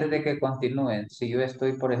 Okay, antes de que continúen, si yo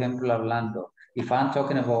estoy, por ejemplo, hablando, if I'm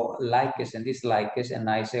talking about likes and dislikes, and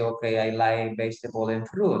I say, okay, I like vegetable and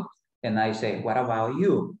fruit, and I say, what about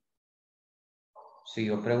you? Si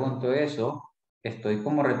yo pregunto eso, estoy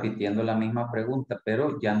como repitiendo la misma pregunta,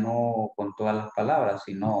 pero ya no con todas las palabras,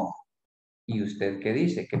 sino, ¿y usted qué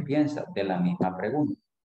dice? ¿Qué piensa de la misma pregunta?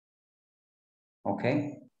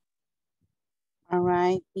 Okay. All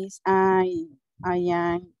right. I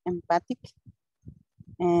am empathic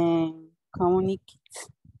and communicate.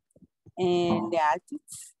 Lealtad.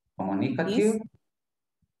 Communicative.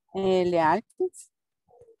 Lealtad.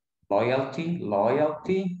 Loyalty.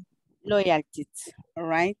 Loyalty. All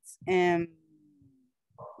right.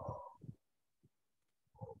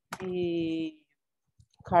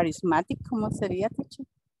 Charismatic, ¿cómo sería, teacher?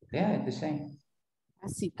 Yeah, it's the same.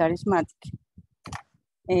 Así, charismatic.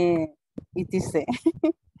 Y dice,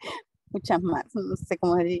 muchas más, no sé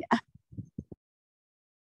cómo diría.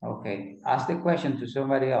 Okay, ask the question to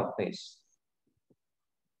somebody else, please.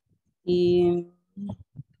 Y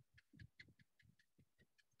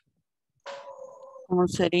 ¿cómo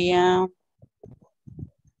sería?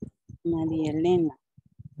 María Elena.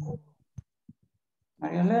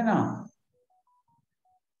 María Elena.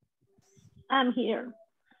 I'm here.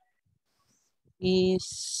 Y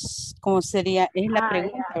 ¿cómo sería? Es la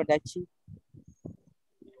pregunta, ¿verdad, Chi?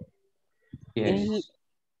 Yes.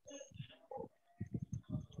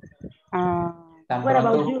 Tan What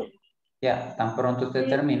about pronto, you? tan pronto usted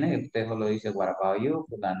termine y usted solo dice, what about you,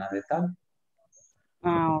 fulana de tal.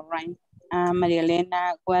 All right. María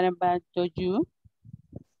Elena, what about you?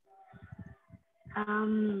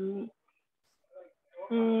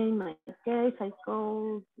 In my case, I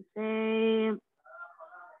go to say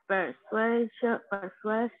persuasion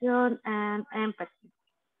and empathy.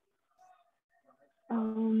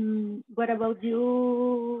 What about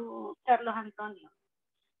you, Carlos Antonio?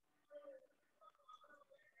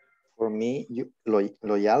 For me,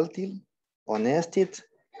 loyalty, honesty,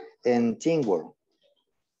 and teamwork.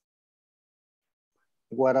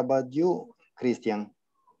 What about you, Christian?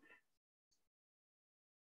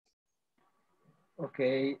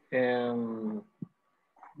 Okay,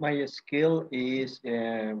 my skill is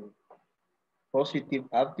positive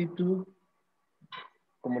aptitude,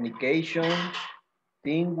 communication,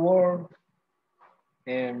 teamwork,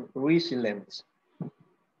 and resilience.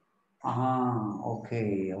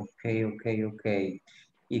 Okay.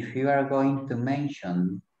 If you are going to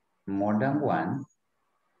mention more than one,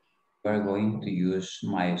 you are going to use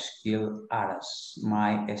my skill are,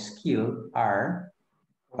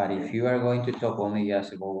 but if you are going to talk only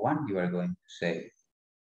just about one, you are going to say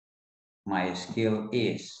my skill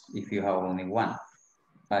is, if you have only one.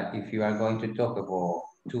 But if you are going to talk about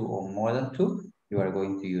two or more than two, you are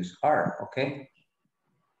going to use are, okay?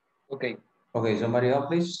 Okay. Okay, somebody else,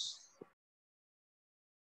 please.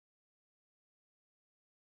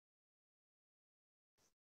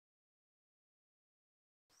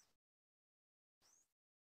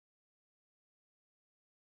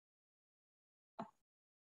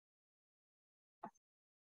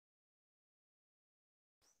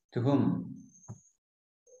 To whom?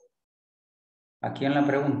 ¿A quién la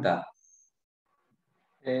pregunta?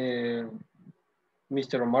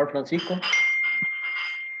 Mr. Omar Francisco.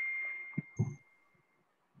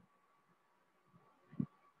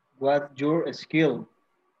 What's your skill?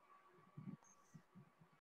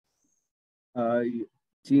 I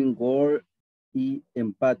teamwork y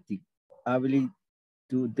empathic, ability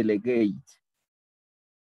to delegate.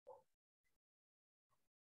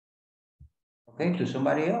 Okay, to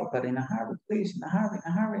somebody else, but in a hurry, please, in a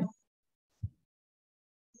hurry.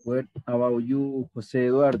 What about you, Jose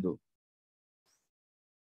Eduardo?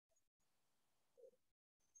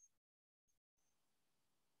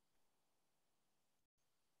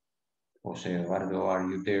 Jose Eduardo, are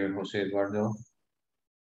you there, Jose Eduardo?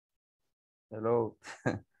 Hello.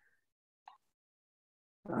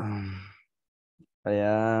 I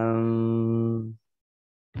am.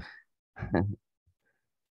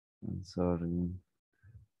 I'm sorry.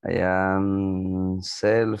 I am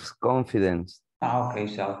self-confidence. Okay,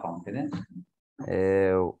 self-confidence.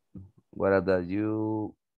 What about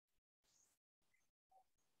you?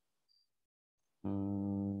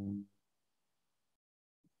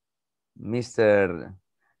 Mr.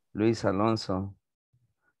 Luis Alonso.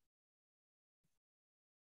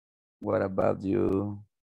 What about you?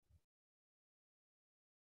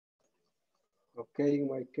 Okay, in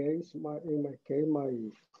my case, my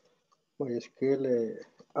skill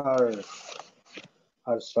are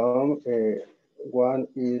some. One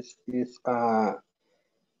is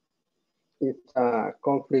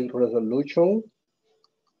conflict resolution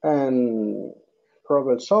and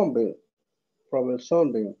problem solving.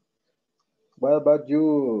 What about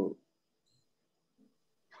you,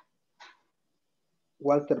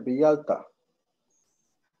 Walter Villalta?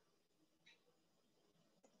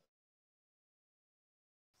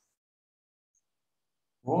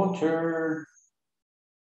 Walter.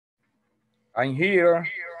 I'm here.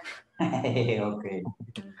 Okay.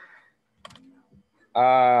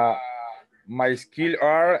 My skill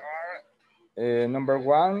are number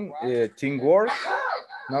one, teamwork.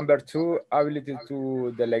 Number two, ability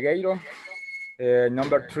to delegate.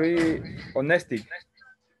 Number three, honesty.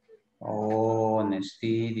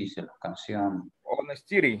 Honesty, dice la canción.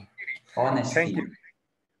 Honesty. Honesty. Thank you.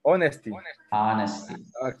 Honesty. Honesty.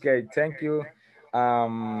 Okay, thank you.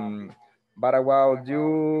 But about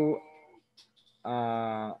you,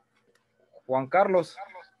 Juan Carlos,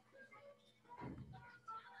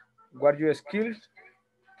 what are your skills?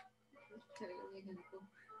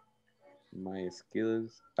 My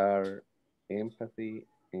skills are empathy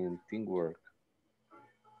and teamwork.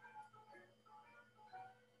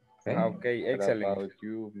 Okay, excellent. What about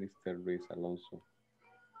you, Mr. Luis Alonso?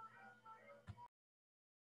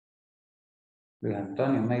 Luis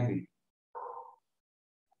Antonio, maybe.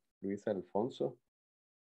 Luis Alfonso.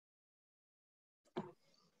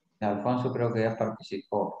 Alfonso creo que ya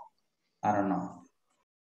participó. I don't know.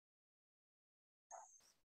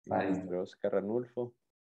 Mr. Oscar Ranulfo.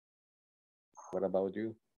 What about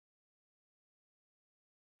you?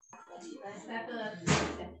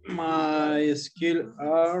 My skills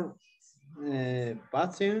are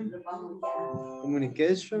pattern,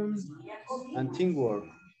 communication, and teamwork.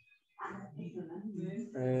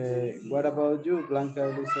 What about you, Blanca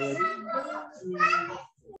Elizabeth?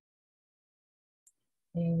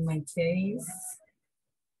 In my case,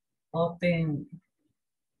 open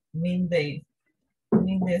Monday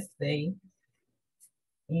Inglés Day.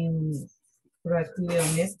 In proactive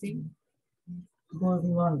honesty. Good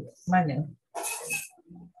morning.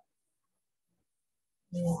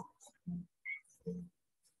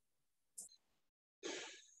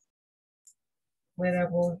 Where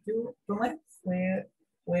about you?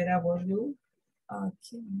 Where about you?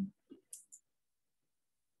 Okay.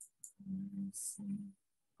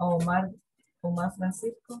 Omar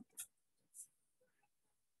Francisco.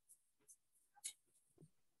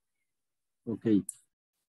 Ok.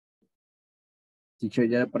 Teacher,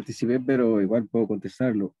 ya participé, pero igual puedo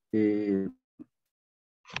contestarlo.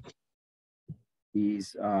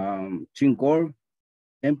 Is Chincore,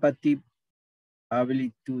 empathy,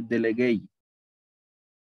 ability to delegate.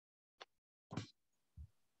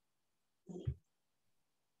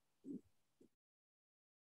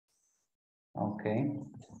 Okay.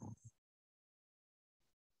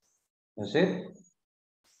 That's it?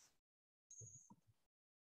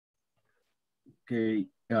 Okay.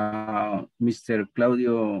 Mr.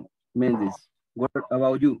 Claudio Mendez, what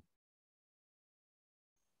about you?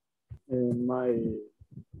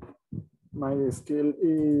 My skill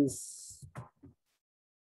is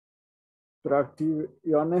proactive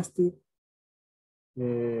honesty,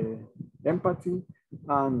 empathy,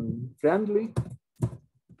 and friendly.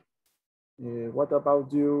 What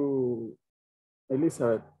about you,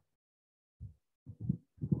 Elizabeth?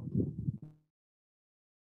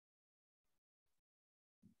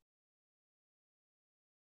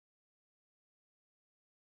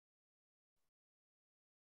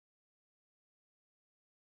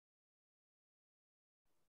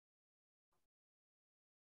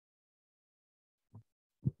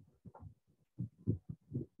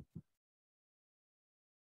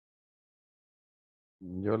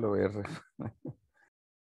 Yo lo voy a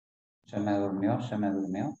Se me durmió.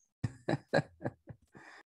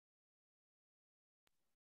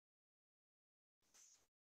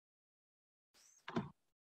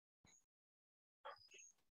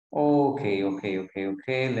 Okay.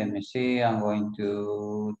 Let me see. I'm going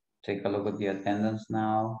to take a look at the attendance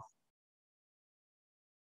now.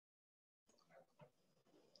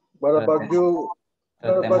 What about you?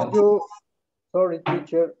 Sorry,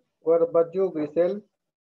 teacher. What about you, Grisel?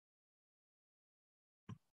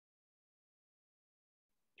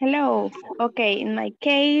 Hello. Okay, in my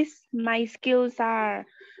case, my skills are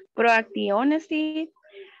proactive honesty,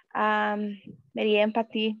 very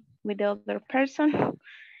empathy with the other person,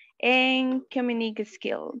 and communicate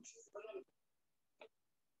skills.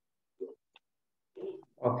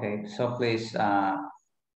 Okay, so please, I'm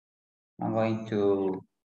going to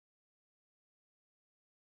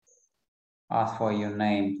ask for your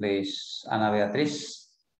name, please. Ana Beatriz.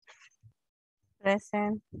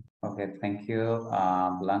 Present. Okay, thank you.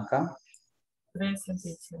 Blanca. Present,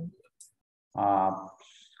 teacher.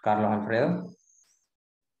 Carlos Alfredo.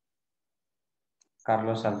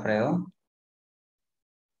 Carlos Alfredo.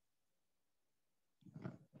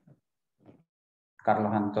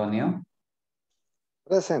 Carlos Antonio.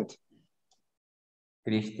 Present.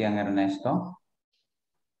 Cristian Ernesto.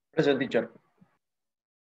 Present, teacher.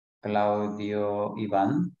 Claudio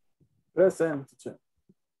Iván. Present, teacher.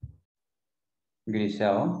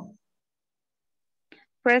 Grisel.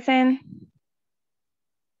 Present.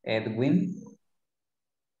 Edwin.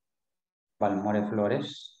 Valmore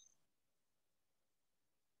Flores.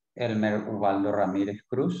 Elmer Ubaldo Ramírez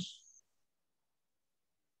Cruz.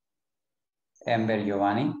 Ember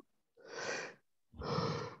Giovanni.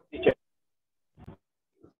 Teacher.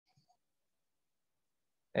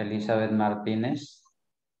 Elizabeth Martínez.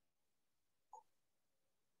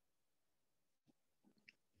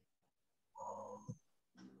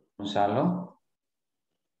 Gonzalo.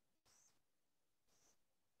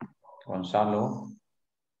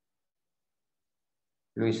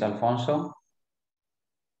 Luis Alfonso.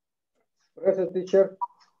 Present, teacher.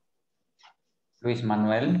 Luis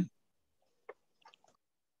Manuel.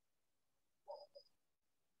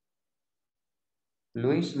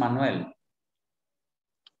 Luis Manuel.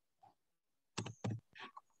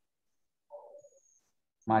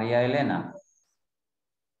 María Elena.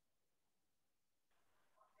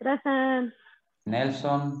 Present.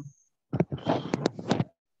 Nelson.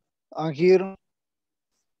 I'm here.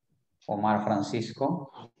 Omar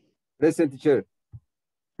Francisco. Present, teacher.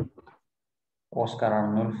 Oscar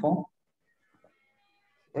Arnulfo.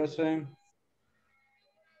 Present.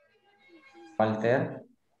 Walter.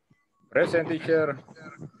 Present, teacher.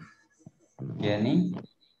 Jenny.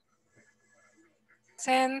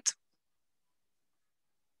 Present.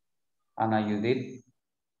 Ana Judith.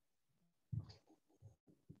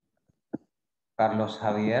 Carlos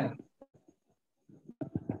Javier.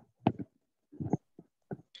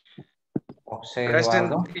 José Present,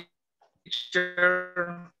 Eduardo.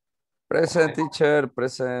 teacher. Present, teacher,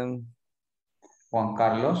 present. Juan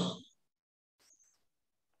Carlos.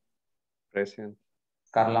 Present.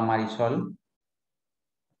 Carla Marisol.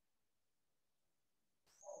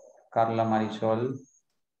 Carla Marisol.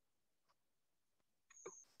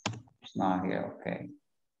 It's not here, okay.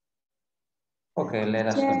 Okay, let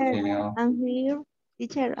us continue. I'm here.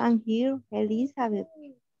 Teacher, I'm here. Elizabeth.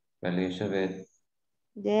 Elizabeth,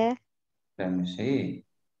 Yes. let me see.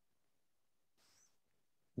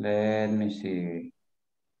 Let me see.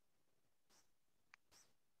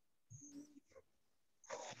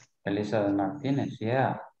 Elizabeth Martinez,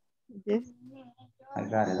 yeah. Yes. I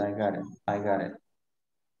got it, I got it, I got it.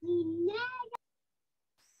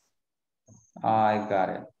 I got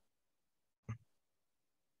it.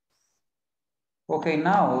 Okay,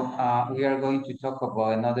 now we are going to talk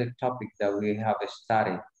about another topic that we have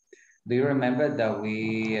studied. Do you remember that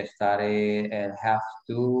we studied have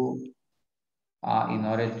to in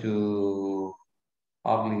order to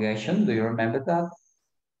obligation? Do you remember that?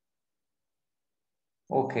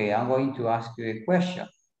 Okay, I'm going to ask you a question.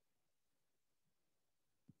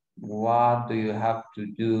 What do you have to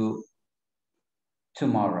do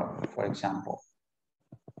tomorrow, for example?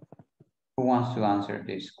 Who wants to answer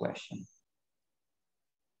this question?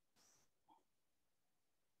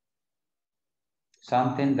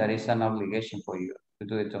 Something that is an obligation for you to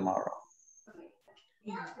do it tomorrow.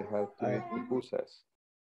 You have to eat pupusas.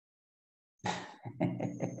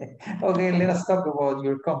 Okay, let us talk about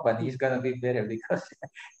your company. It's gonna be better because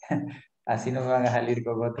así no me van a salir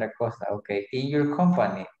con otra cosa. Okay, in your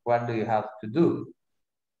company, what do you have to do?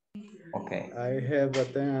 Okay. I have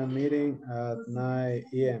attended a meeting at 9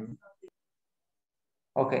 a.m.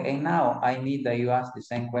 Okay, and now I need that you ask the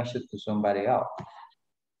same question to somebody else.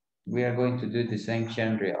 We are going to do the same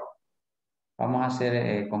chain drill. Vamos a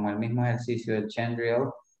hacer como el mismo ejercicio del chain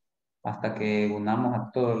drill hasta que unamos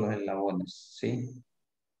a todos los eslabones, ¿sí?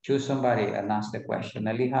 Choose somebody and ask the question.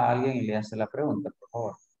 Elija a alguien y le hace la pregunta, por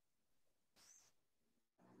favor.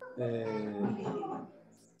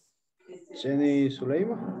 Jenny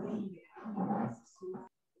Suleiman.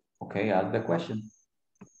 Okay, ask the question.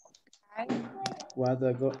 What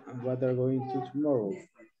are going to tomorrow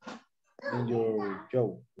in your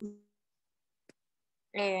job?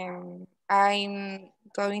 I'm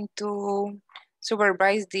going to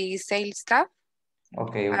supervise the sales staff.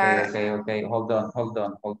 Okay. Hold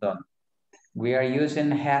on. We are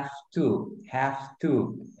using have to. Have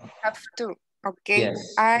to. Okay.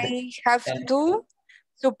 Yes. I have to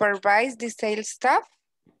supervise the sales staff.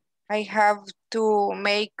 I have to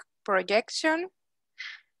make projection.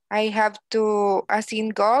 I have to assign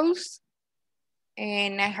goals.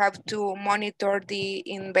 And I have to monitor the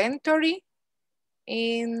inventory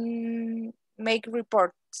and make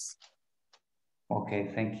reports.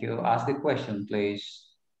 Okay, thank you. Ask the question, please.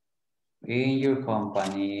 In your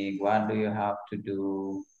company, what do you have to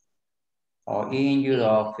do? Or in your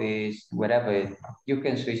office, whatever, you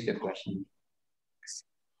can switch the question.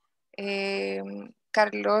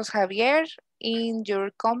 Carlos Javier, in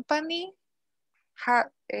your company,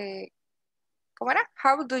 ¿cómo era?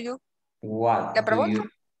 How do you? What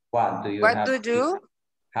do you have to do?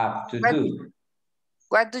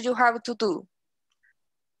 What do you have to do?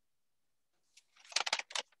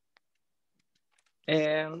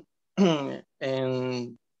 And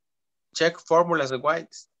check formulas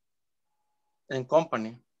whites and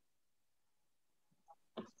company.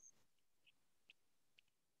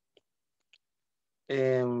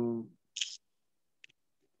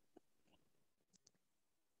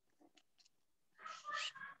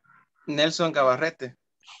 Nelson Gabarrete.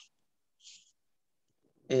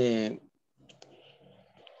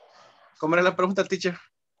 ¿Cómo era la pregunta, teacher?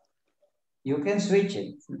 You can switch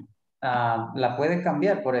it. La puede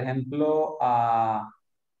cambiar. Por ejemplo,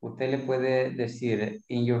 usted le puede decir,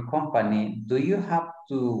 in your company, do you have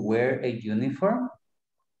to wear a uniform?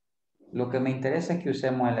 Lo que me interesa es que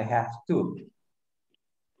usemos el have to.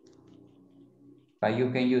 But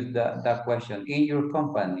you can use that question. In your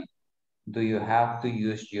company, do you have to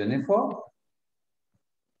use uniform?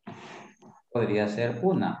 Podría ser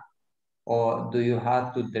una. Or do you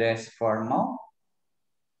have to dress formal?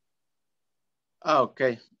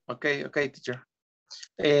 Okay, teacher.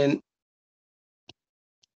 And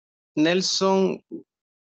Nelson,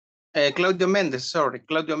 Claudio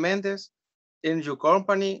Mendez, in your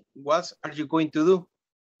company, what are you going to do?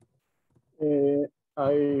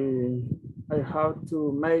 I have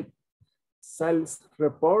to make sales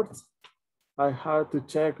reports. I have to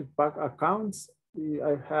check bank accounts.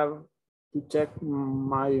 I have to check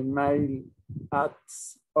my mail at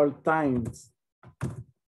all times.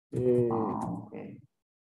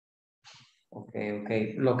 Ok.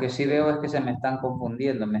 Lo que sí veo es que se me están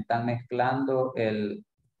confundiendo, me están mezclando el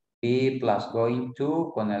be plus going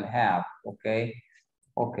to con el have,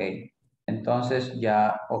 ok. Entonces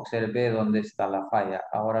ya observé dónde está la falla.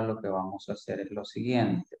 Ahora lo que vamos a hacer es lo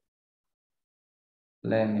siguiente.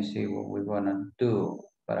 Let me see what we're gonna do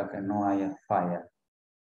para que no haya falla.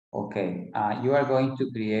 Okay, you are going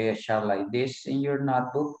to create a chart like this in your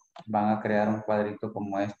notebook. Van a crear un cuadrito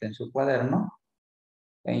como este en su cuaderno.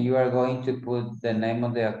 And you are going to put the name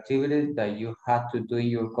of the activity that you had to do in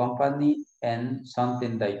your company and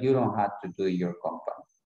something that you don't have to do in your company.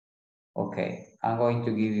 Okay, I'm going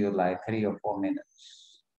to give you like 3 or 4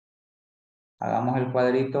 minutes. Hagamos el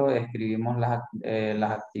cuadrito, escribimos las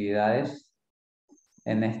actividades.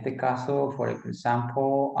 En este caso, for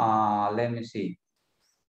example, let me see.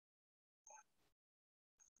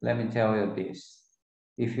 Let me tell you this.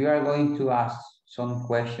 If you are going to ask some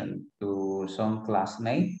question to some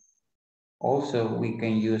classmate, also we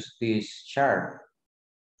can use this chart.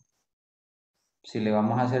 Si le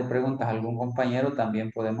vamos a hacer preguntas a algún compañero,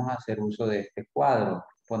 también podemos hacer uso de este cuadro.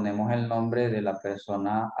 Ponemos el nombre de la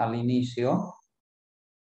persona al inicio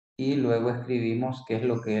y luego escribimos qué es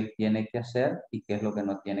lo que él tiene que hacer y qué es lo que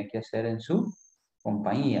no tiene que hacer en su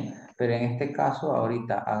compañía. Pero en este caso,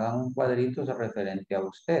 ahorita hagan un cuadrito referente a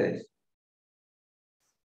ustedes.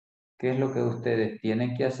 ¿Qué es lo que ustedes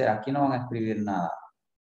tienen que hacer? Aquí no van a escribir nada.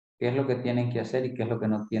 ¿Qué es lo que tienen que hacer y qué es lo que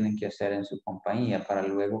no tienen que hacer en su compañía para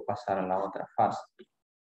luego pasar a la otra fase?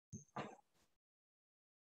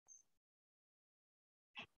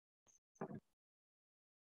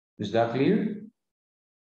 Is that clear?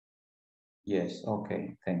 Yes,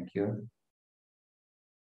 okay, thank you.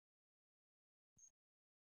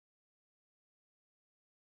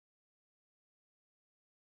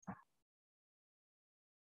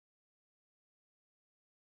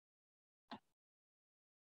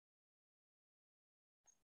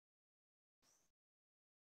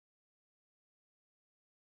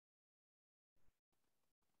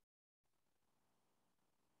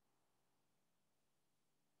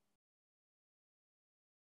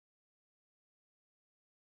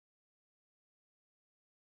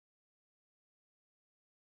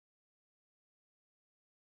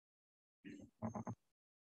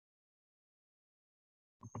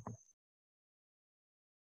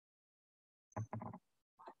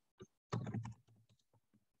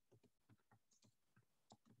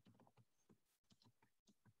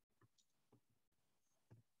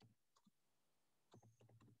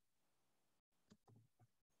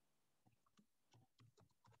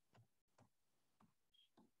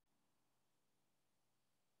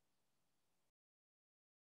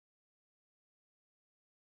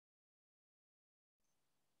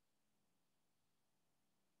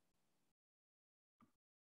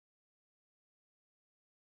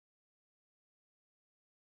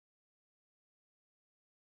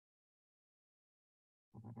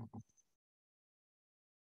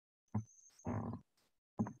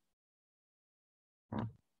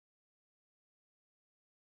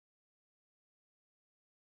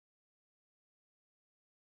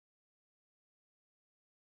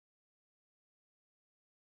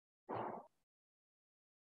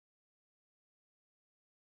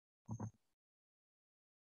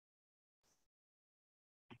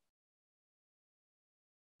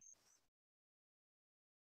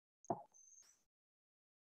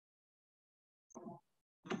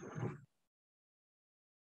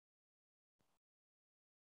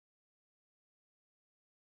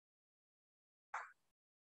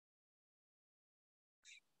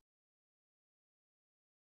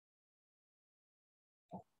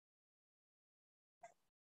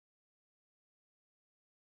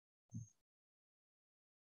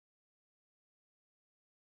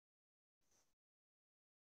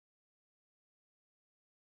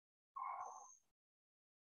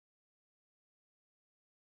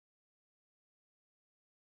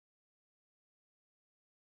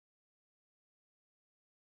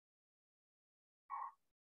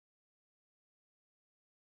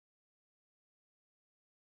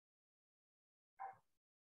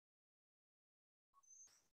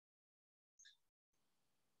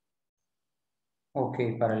 Ok,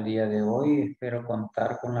 para el día de hoy espero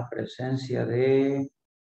contar con la presencia de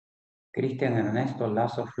Cristian Ernesto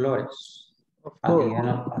Lazo Flores.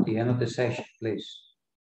 At the end of the session, please.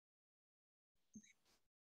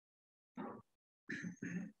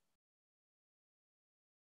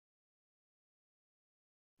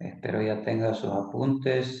 Espero ya tenga sus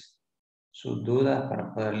apuntes, sus dudas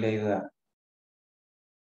para poderle ayudar.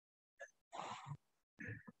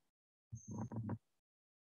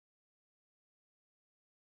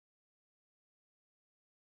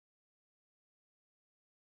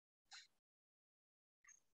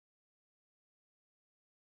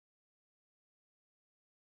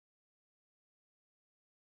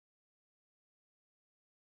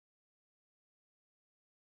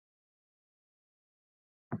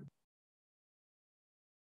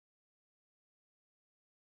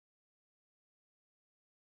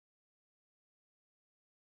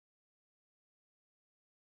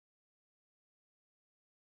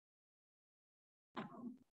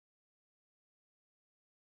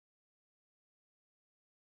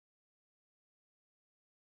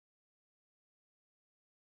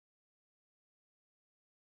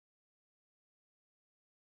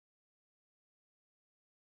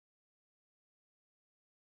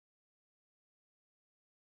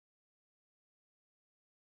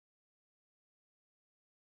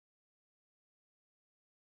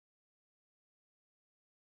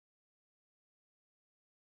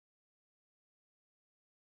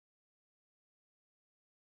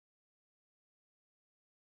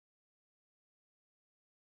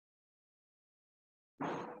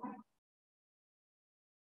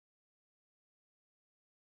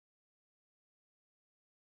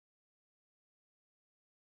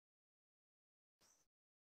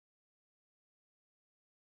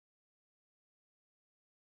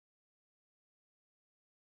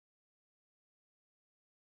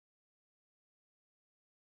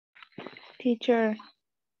 Teacher,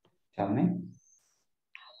 Tell me.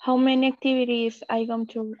 how many activities I going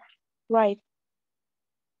to write?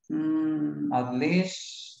 At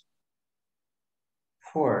least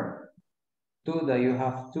 4. 2 that you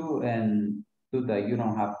have to and 2 that you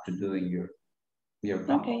don't have to do in your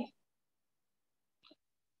camp. Okay.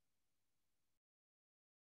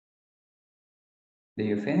 Did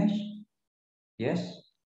you finish? Yes?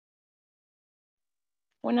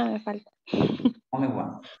 Una me falta. Only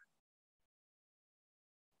 1.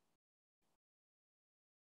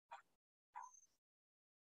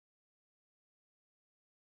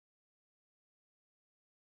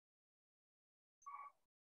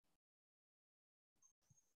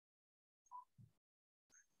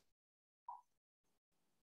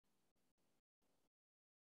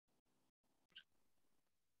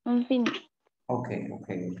 I'm finished. Okay.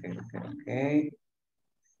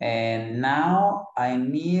 And now I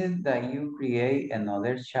need that you create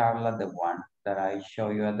another charla, the one that I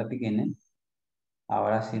showed you at the beginning.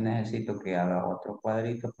 Ahora sí necesito que haga otro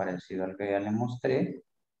cuadrito parecido al que ya le mostré.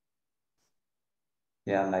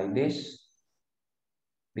 Yeah, like this.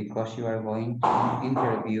 Because you are going to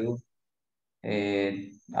interview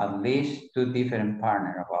at least 2 different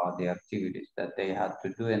partners about the activities that they have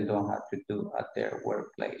to do and don't have to do at their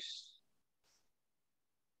workplace.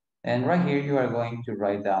 And right here, you are going to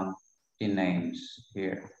write down the names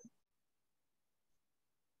here.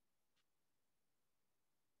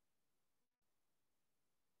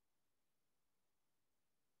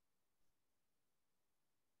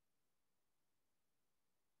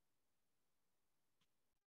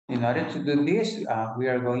 In order to do this, we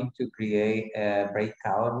are going to create a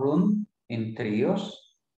breakout room in trios,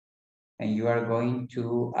 and you are going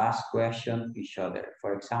to ask questions each other.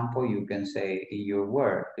 For example, you can say in your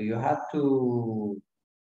work, do you have to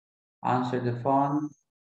answer the phone?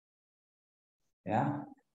 Yeah.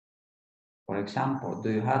 For example,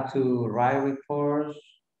 do you have to write reports?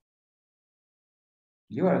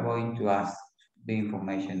 You are going to ask the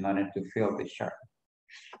information in order to fill the chart.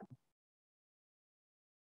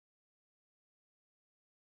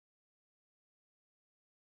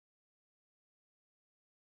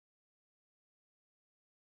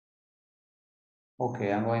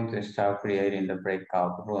 Okay, I'm going to start creating the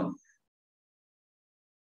breakout room.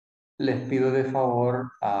 Les pido de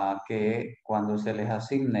favor que cuando se les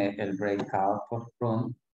asigne el breakout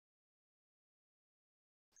room,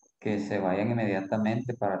 que se vayan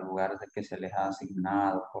inmediatamente para el lugar de que se les ha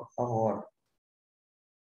asignado, por favor.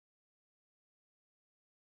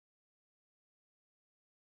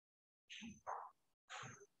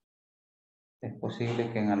 Es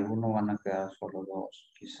posible que en alguno van a quedar solo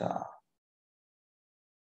 2, quizá.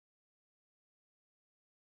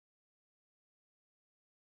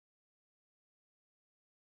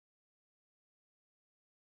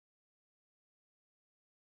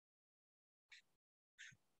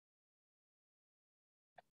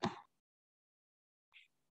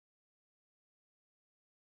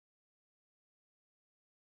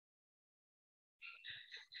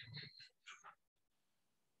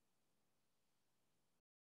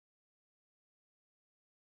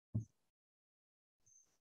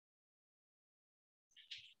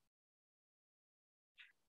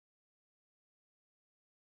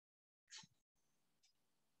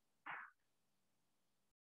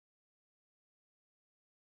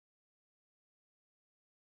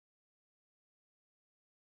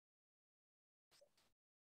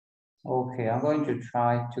 Okay, I'm going to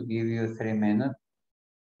try to give you 3 minutes.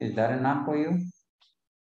 Is that enough for you?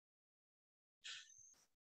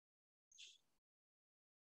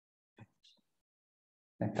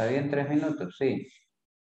 ¿Está bien 3 minutos? Sí.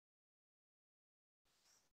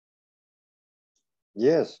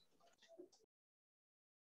 Yes.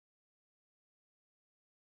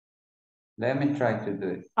 Let me try to do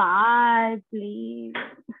it. 5, please.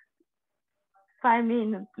 5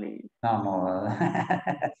 minutes, please. No,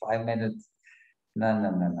 5 minutes. No. No.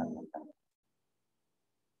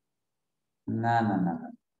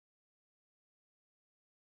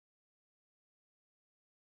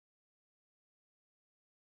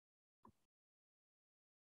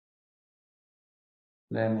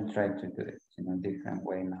 Let me try to do it in a different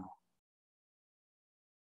way now.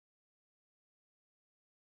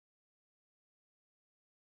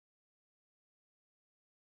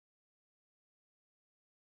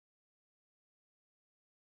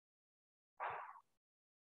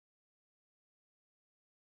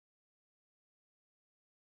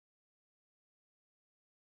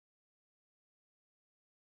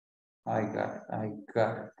 I got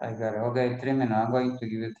it. Okay, 3 minutes. I'm going to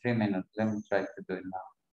give you 3 minutes. Let me try to do it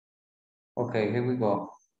now. Okay, here we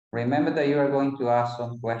go. Remember that you are going to ask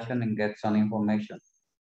some question and get some information.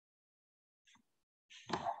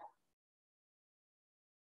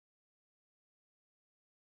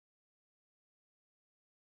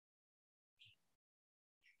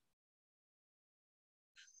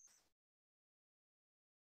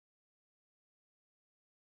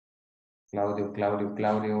 Claudio, Claudio,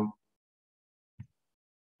 Claudio.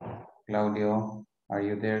 Claudio, are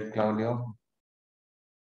you there, Claudio?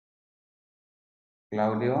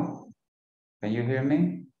 Claudio, can you hear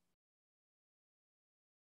me?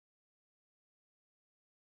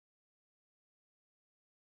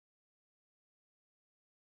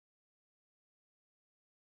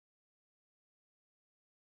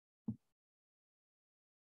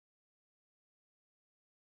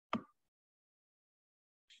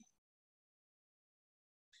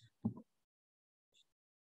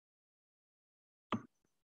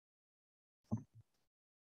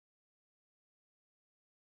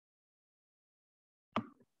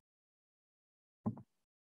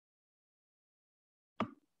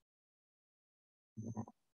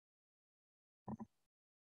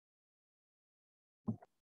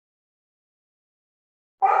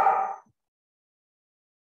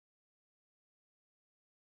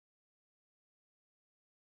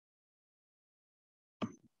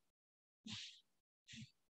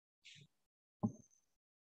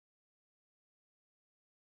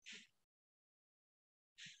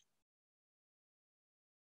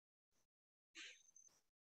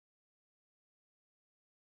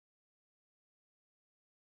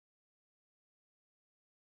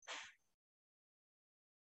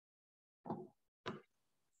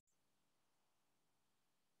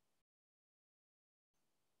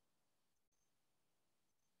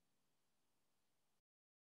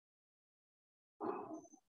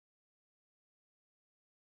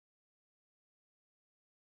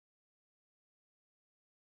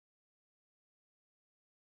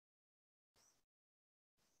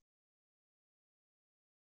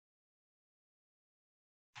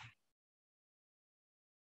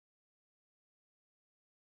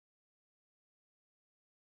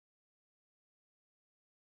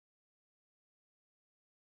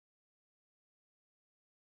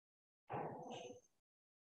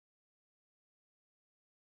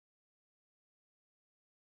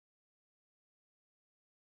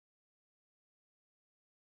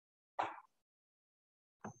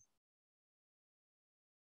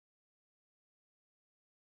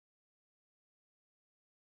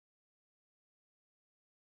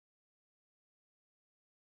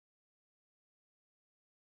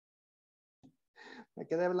 Me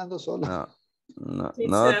quedé hablando solo. No, no, Sí,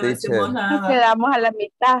 no, no hicimos teacher. nada. Quedamos a la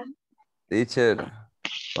mitad. Teacher,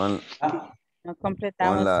 con, No con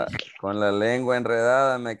completamos. la, con la lengua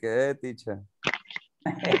enredada me quedé, teacher.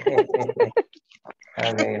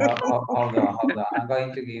 Okay, hold on. I'm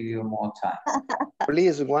going to give you more time.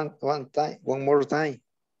 Please, one more time.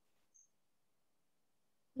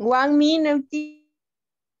 1 minute.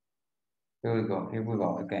 Here we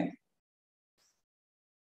go again.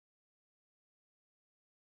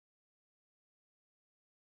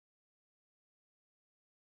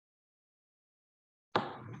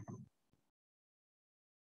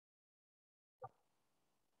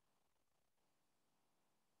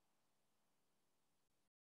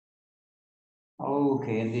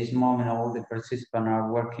 Okay, in this moment, all the participants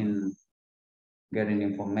are working, getting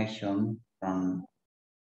information from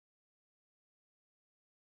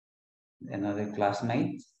another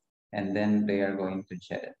classmate, and then they are going to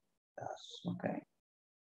share it. That's okay.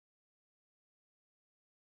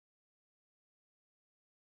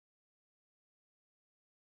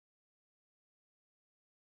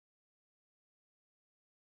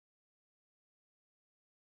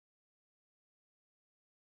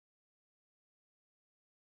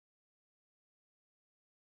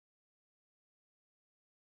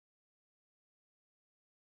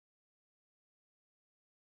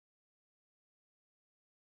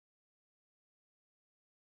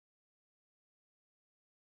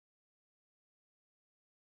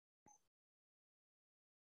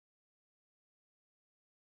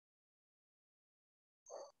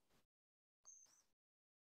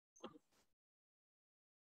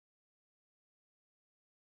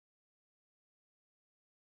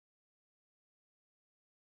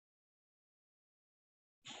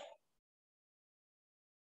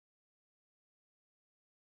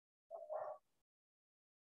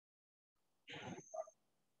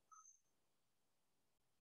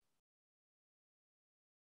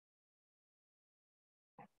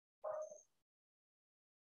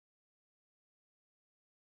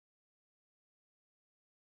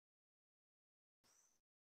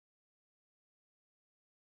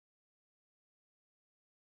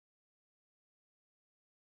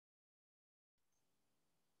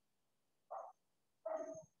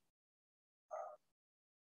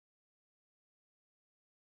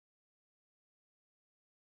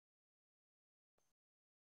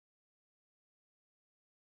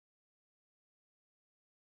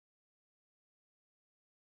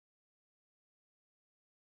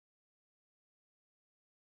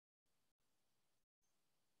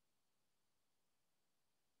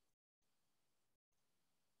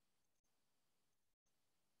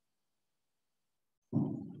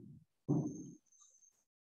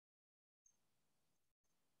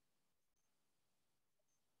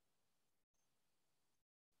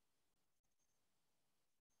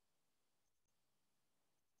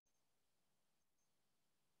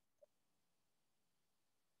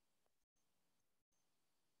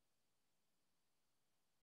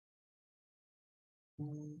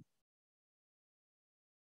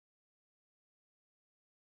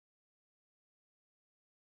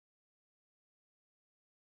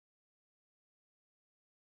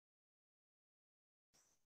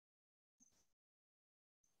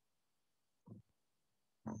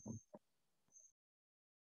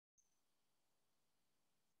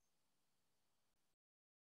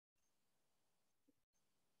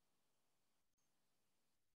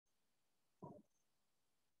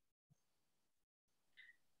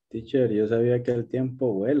 Teacher, yo sabía que el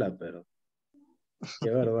tiempo vuela, pero qué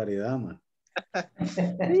barbaridad, man.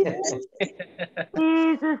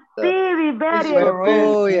 Stevie, very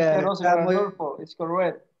It's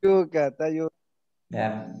correct.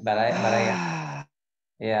 Yeah,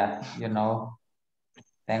 yeah, you know,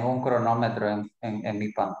 tengo un cronómetro en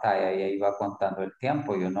mi pantalla y ahí va contando el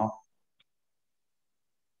tiempo, you know.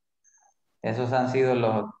 Esos han sido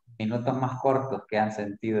los minutos más cortos que han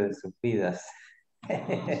sentido en sus vidas.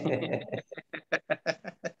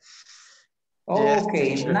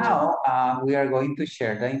 Okay, Yes, now we are going to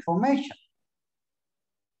share the information.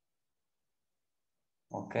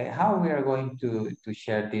 Okay, how we are going to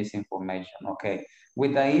share this information? Okay,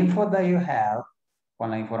 with the info that you have,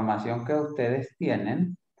 con la información que ustedes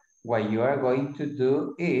tienen, what you are going to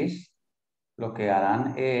do is, lo que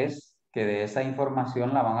harán es que de esa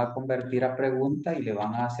información la van a convertir a pregunta y le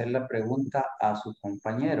van a hacer la pregunta a su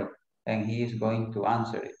compañero, and he is going to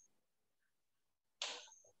answer it.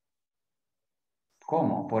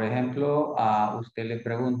 ¿Cómo? Por ejemplo, a usted le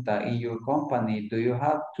pregunta, in your company, do you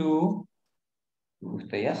have to?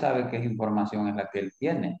 Usted ya sabe qué información es la que él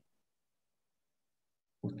tiene.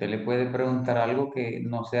 Usted le puede preguntar algo que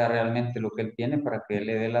no sea realmente lo que él tiene para que él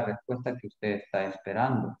le dé la respuesta que usted está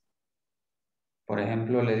esperando. Por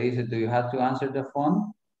ejemplo, le dice, do you have to answer the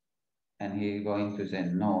phone? And he's going to say,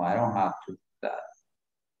 no, I don't have to do that.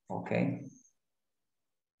 Okay.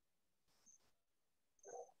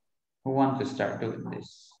 Who wants to start doing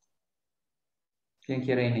this? ¿Quién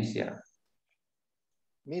quiere iniciar?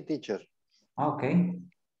 Me, teacher. Ok.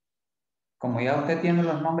 Como ya usted tiene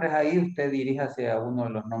los nombres ahí, usted diríjase a uno de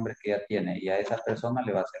los nombres que ya tiene y a esa persona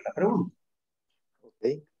le va a hacer la pregunta. Ok.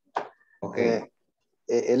 Ok.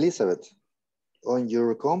 Elizabeth, on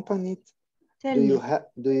your company, Tell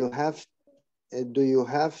do you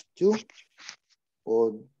have to,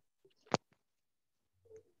 or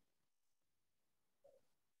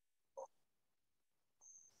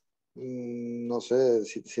no sé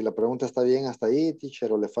si la pregunta está bien hasta ahí,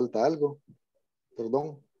 teacher, o le falta algo.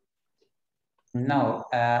 Perdón. No,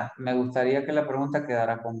 me gustaría que la pregunta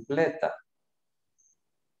quedara completa.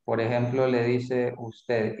 Por ejemplo, le dice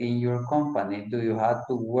usted, in your company, do you have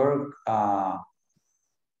to work at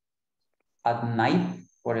night,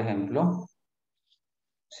 por ejemplo?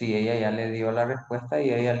 Si ella ya le dio la respuesta y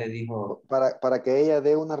ella le dijo... Para que ella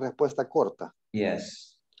dé una respuesta corta.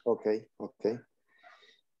 Yes. Ok.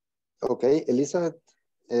 Elizabeth,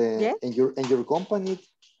 Yes? in your company,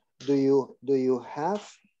 do you have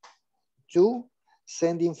to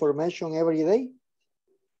send information every day?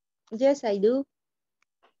 Yes, I do.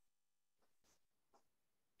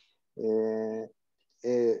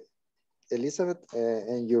 Elizabeth,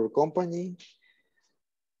 in your company,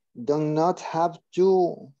 do not have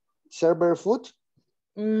to serve food?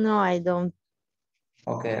 No, I don't.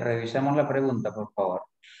 Ok, revisemos la pregunta, por favor.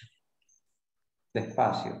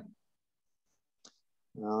 Despacio.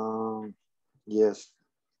 Yes.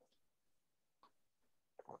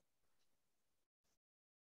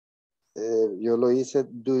 Yo lo hice,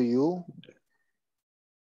 do you?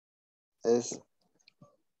 Es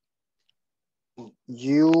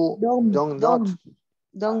you don't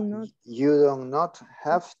you do not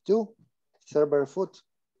have to serve food.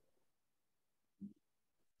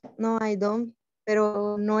 No, I don't.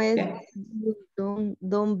 Pero no es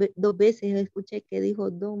dos veces escuché que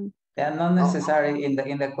dijo don. Yeah, not necessary. In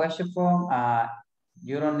the question form,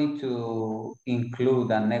 you don't need to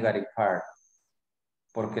include a negative part.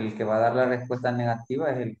 Porque el que va a dar la respuesta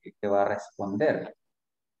negativa es el que va a responder.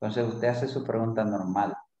 Entonces usted hace su pregunta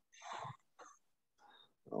normal.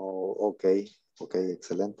 Oh, okay,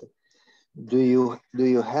 excelente. Do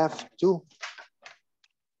you have to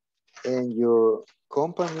in your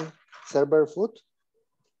company serve food?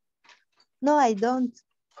 No, I don't.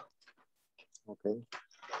 Okay.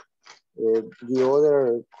 The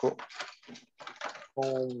other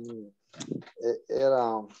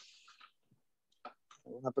era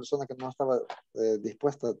una persona que no estaba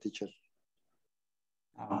dispuesta, teacher.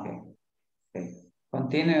 Okay.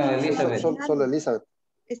 Continue, Elizabeth. Solo Elizabeth.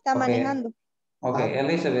 Está manejando. Okay,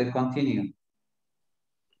 Elizabeth, continue.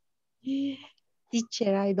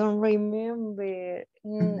 Teacher, I don't remember.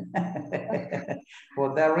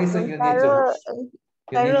 For that reason, you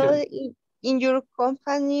Carol, in your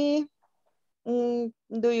company,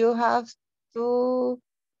 do you have to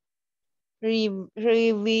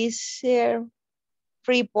revisar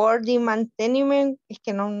report de mantenimiento? Es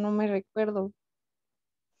que no me recuerdo.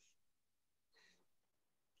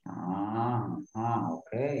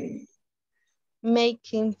 Okay.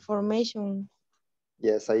 Make information.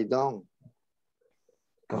 Yes, I don't.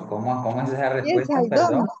 ¿Cómo es esa respuesta? Yes, I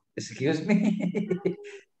Perdón. don't. Excuse me.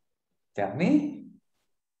 Tell me.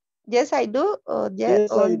 Yes, I do. Or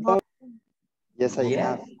Yes, or I no. do. Yes, I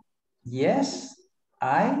have. Yes,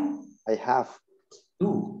 I have.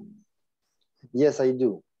 Do. Yes, I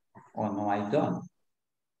do. Oh, no, I don't.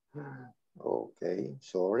 Okay,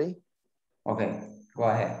 sorry. Okay, go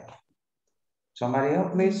ahead. Somebody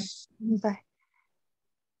else, please. Bye.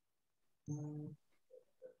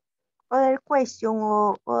 Other question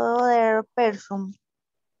or other person.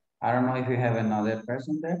 I don't know if you have another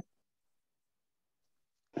person there.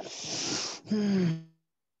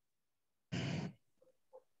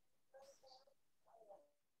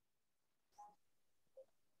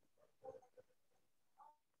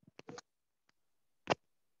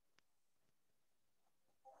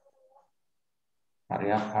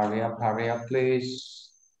 Hurry up, please.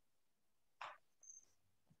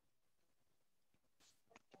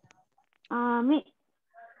 Me.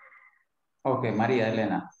 Okay, Maria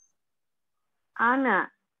Elena. Anna,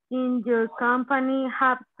 in your company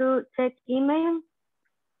have to check email?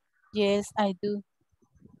 Yes, I do.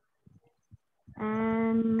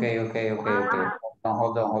 And Okay.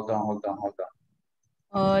 Hold on.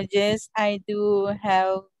 Oh, yes, I do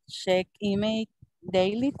have check email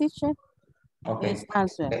daily, teacher. Okay. Yes,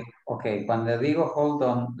 answer. Okay, cuando digo hold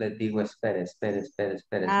on, les digo espere.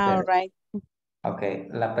 All right. Ok,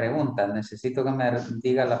 la pregunta, necesito que me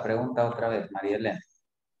diga la pregunta otra vez, María Elena.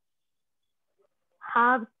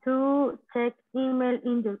 have to check email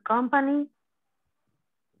in your company?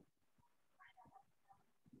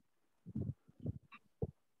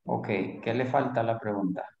 Ok, ¿qué le falta a la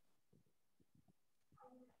pregunta?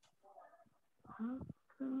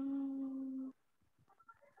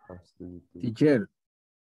 Teacher.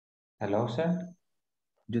 Hello, sir.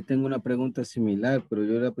 Yo tengo una pregunta similar, pero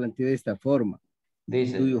yo la planteé de esta forma.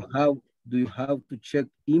 Dice. Do you have to check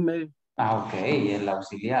email? Ok, el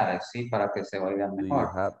auxiliar, sí, para que se oiga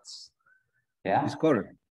mejor. Yeah? It's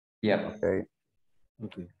correct. Yep.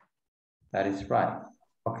 Okay. That is right.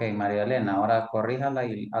 Ok, María Elena, ahora corríjala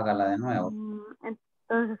y hágala de nuevo.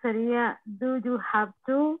 Entonces sería, do you have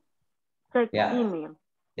to check email?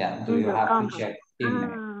 Yeah, do you have to check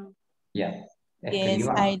email? Yeah. Yes,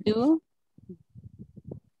 I do.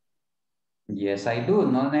 Yes, I do.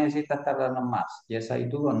 No necesitas tardarnos más. Yes, I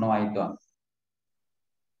do o no, I don't.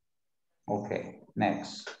 Okay,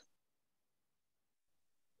 next.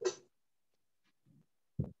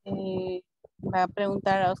 Va a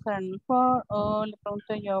preguntar a Oscar Arnulfo o le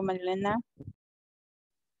pregunto yo, Marilena.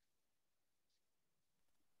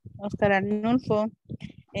 Oscar Arnulfo,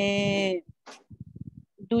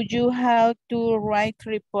 do you have to write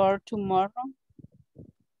report tomorrow?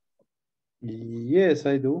 Yes,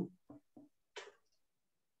 I do.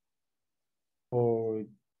 Or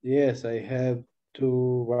yes, I have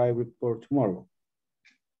to write report tomorrow.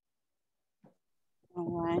 All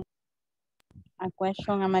right. A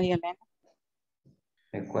question a María Elena.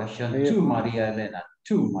 A question to María Elena.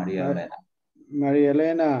 To María Elena. María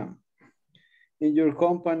Elena, in your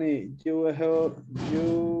company, do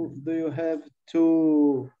you have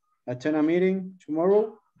to attend a meeting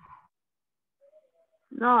tomorrow?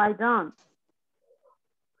 No, I don't.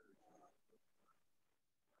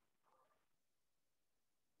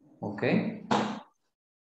 Okay.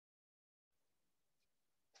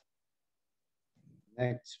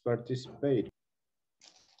 Next, participate.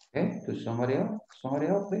 Okay, to somebody else. Somebody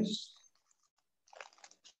else, please.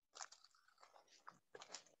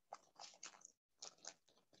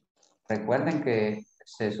 Recuerden que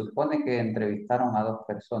se supone que entrevistaron a 2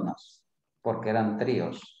 personas porque eran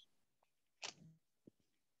tríos.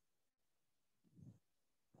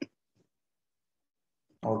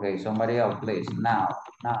 Okay, somebody else, please. Now.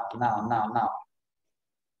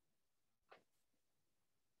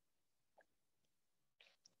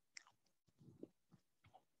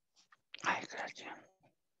 Ay, gracias.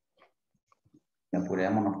 Y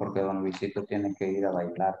apurémonos porque don Luisito tiene que ir a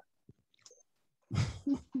bailar.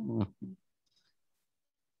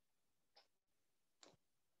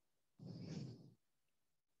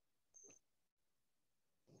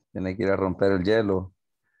 Tiene que ir a romper el hielo.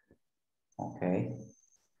 Ok.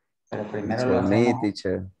 Pero primero Teacher, lo me, hacemos.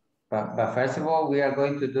 teacher. But first of all, we are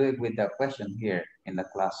going to do it with the question here in the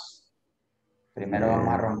class. Primero vamos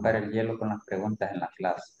a romper el hielo con las preguntas en la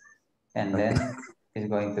clase. And then it's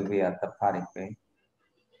going to be at the party, okay?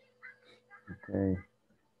 Okay.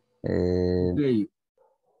 Okay,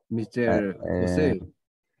 Mr. Jose.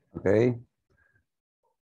 Okay.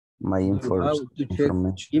 My You have to check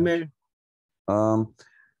information. email.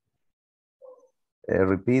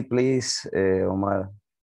 Repeat, please, Omar.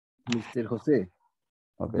 Mr. Jose,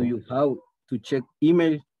 Okay. do you have to check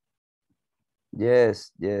email?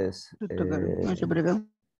 Yes, yes.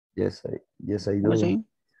 Yes, I do.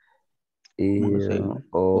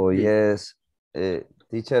 Oh, Okay. yes.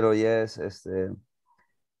 Teacher, oh, yes.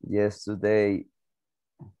 Yes, today.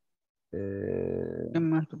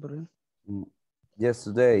 Yes,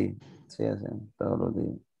 today. Sí, todos los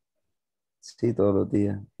días. Sí, todos los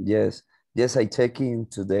días. Yes. Yes, I check in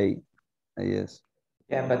today. Yes.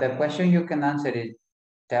 Yeah, but the question you can answer is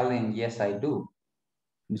telling yes, I do.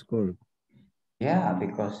 It's correct. Yeah,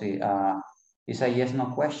 because it's a yes,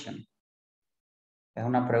 no question. Es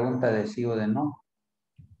una pregunta de sí o de no.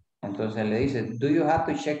 Entonces le dice, do you have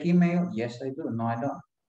to check email? Yes, I do. No, I don't.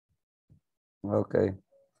 Okay.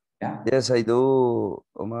 Yeah. Yes, I do,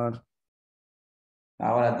 Omar.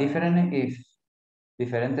 Ahora, diferente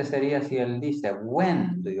sería si él dice,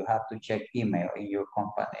 when do you have to check email in your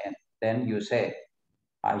company? And then you say,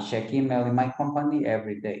 I check email in my company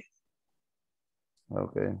every day.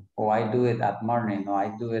 Okay. Or I do it at morning, or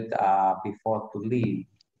I do it before to leave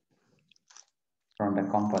from the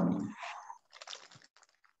company.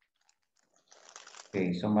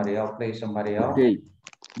 Okay, somebody else, please, somebody else. Okay,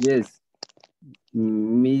 yes.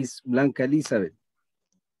 Miss Blanca Elizabeth,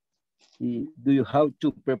 do you have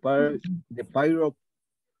to prepare the pyro?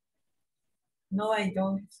 No, I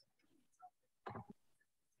don't.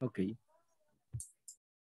 Okay.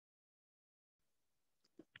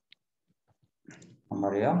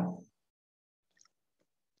 Somebody else?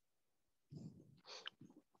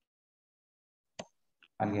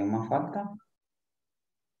 ¿Alguien más falta?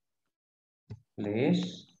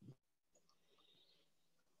 Please.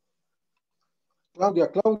 Claudia,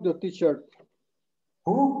 teacher.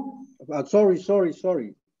 Who?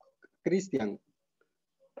 Sorry. Christian.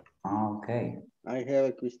 Okay. I have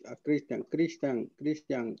a Christian.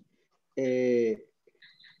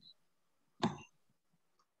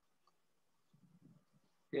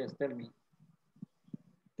 Yes, tell me.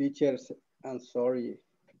 Teachers, I'm sorry.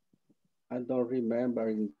 I don't remember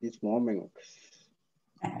in this moment.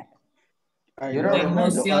 I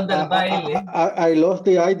lost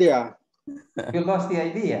the idea. You lost the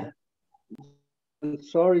idea? I'm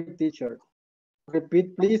sorry, teacher.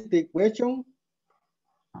 Repeat, please, the question.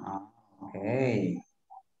 Okay.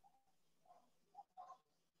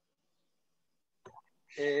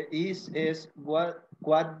 Is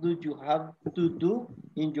what do you have to do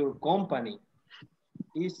in your company?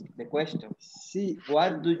 Is the question. Sí.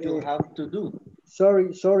 What do you have to do?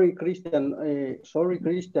 Sorry, Christian.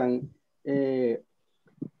 Que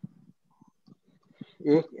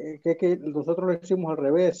nosotros lo hicimos al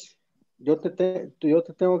revés. Yo te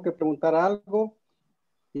tengo que preguntar algo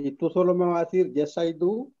y tú solo me vas a decir yes I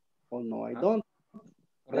do o no I don't.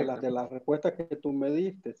 De las respuestas que tú me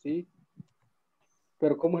diste, ¿sí?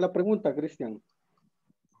 Pero ¿cómo es la pregunta, Christian?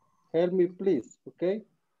 Help me, please, ¿ok?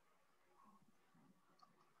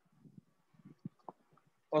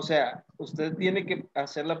 O sea, usted tiene que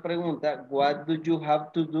hacer la pregunta, what do you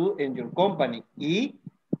have to do in your company? Y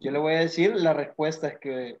yo le voy a decir las respuestas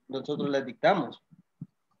que nosotros le dictamos.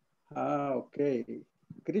 Ok.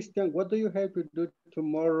 Christian, what do you have to do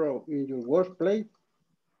tomorrow in your workplace?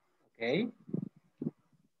 Okay.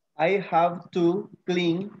 I have to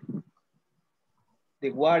clean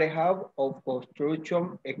the warehouse of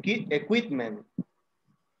construction equipment.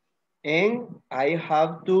 And I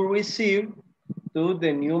have to receive to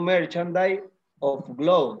the new merchandise of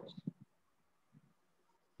gloves.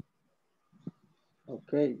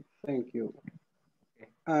 Okay, thank you.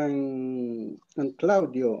 And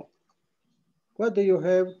Claudio, what do you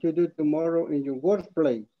have to do tomorrow in your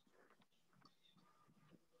workplace?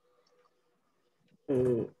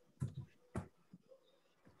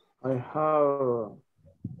 I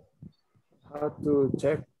have to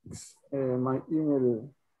check my email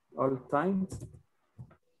all time.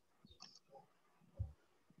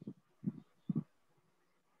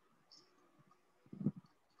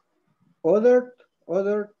 Other?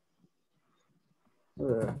 Other?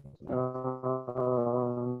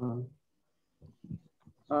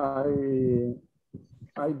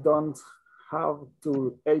 I don't have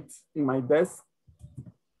to eat in my desk.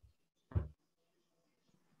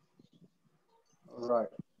 All right.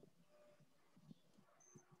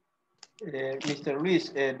 Mr. Luis,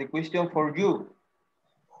 the question for you.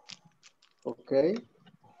 Okay.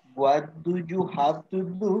 What do you have to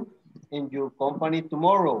do in your company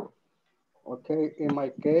tomorrow? Okay, in my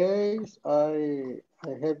case, I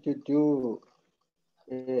have to do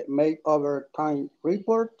make overtime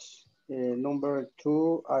reports. Number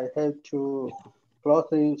 2, I have to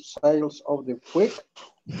closing sales of the week.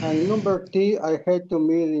 And number 3, I had to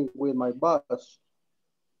meeting with my boss.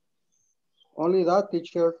 Only that,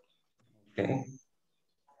 teacher. Okay.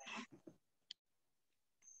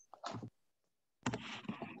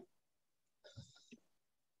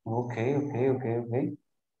 Okay.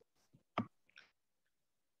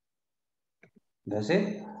 That's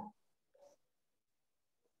it?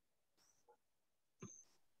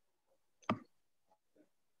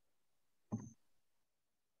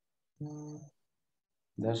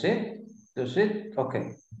 That's it? That's it?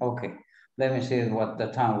 Okay. Let me see what the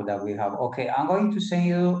time that we have. Okay, I'm going to send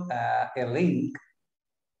you a link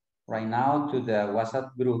right now to the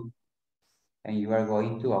WhatsApp group, and you are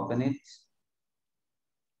going to open it.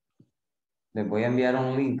 Les voy a enviar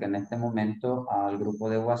un link en este momento al grupo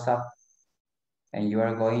de WhatsApp, and you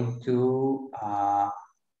are going to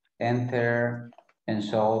enter and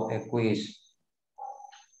solve a quiz.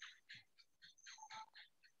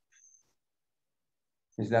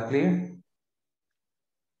 Is that clear?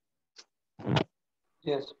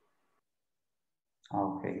 Yes.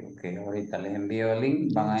 Okay. Ahorita les envío el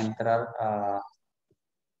link. Van a entrar a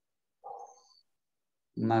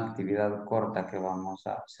una actividad corta que vamos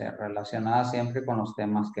a hacer relacionada siempre con los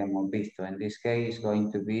temas que hemos visto. In this case,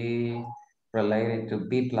 going to be related to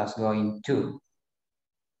be plus going to.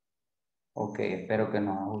 Ok, espero que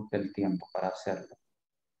nos ajuste el tiempo para hacerlo.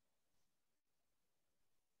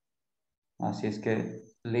 Así es que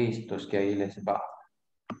listos, que ahí les va.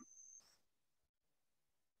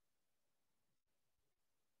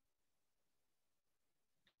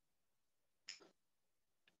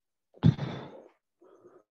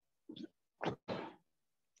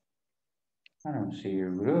 I don't see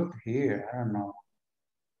your group here. I don't know.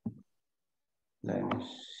 Let me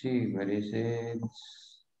see. Where is it?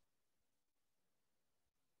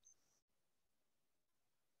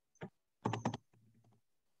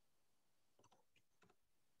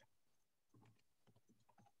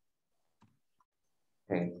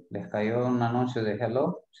 Okay. ¿Les cayó un anuncio de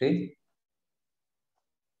hello? ¿Sí?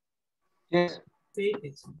 Yes. Sí.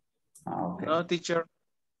 Okay. No, teacher.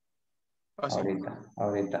 Oh, sí.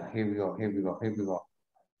 Ahorita. Here we go.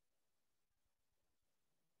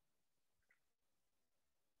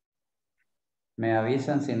 Me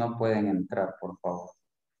avisan si no pueden entrar, por favor.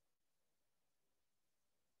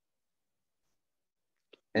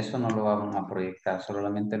 Eso no lo van a proyectar,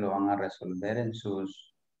 solamente lo van a resolver en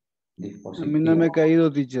sus A dispositivos. mí no me ha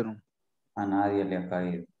caído, teacher. A nadie le ha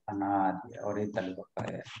caído. A nadie. Ahorita le va a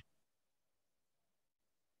caer.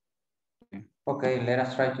 Okay, let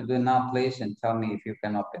us try to do it now, please, and tell me if you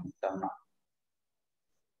can open it or not.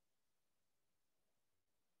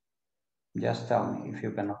 Just tell me if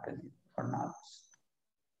you can open it or not.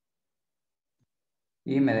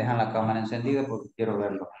 Y me dejan la cámara encendida porque quiero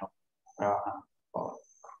verlo trabajando.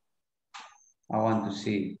 I want to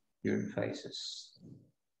see your faces.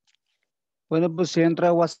 Bueno, pues si entra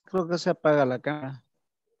a WhatsApp, creo que se apaga la cámara.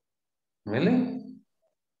 Really?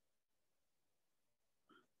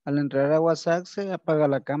 Al entrar a WhatsApp se apaga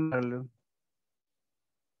la cámara. Leo.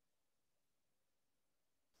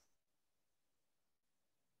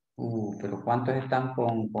 Pero ¿cuántos están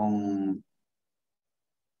con...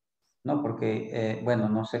 No, porque, bueno,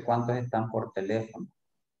 no sé cuántos están por teléfono.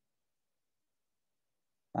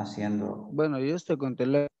 Haciendo... Bueno, yo estoy con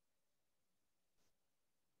teléfono.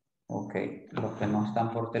 Ok, los que no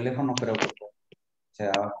están por teléfono creo que se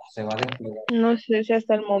va a desplegar. No sé si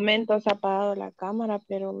hasta el momento se ha apagado la cámara,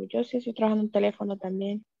 pero yo sí estoy trabajando en teléfono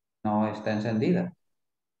también. No está encendida.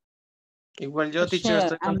 Igual yo, teacher,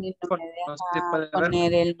 estoy A con mí no me no sé si deja puede ver.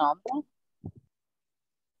 poner el nombre.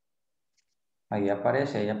 Ahí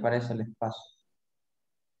aparece el espacio.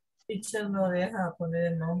 Teacher no deja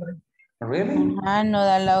poner el nombre. Really? Ajá, no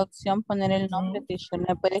da la opción poner el nombre, teacher.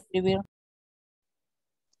 No puede escribir.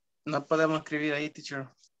 No podemos escribir ahí, teacher.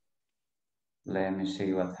 Let me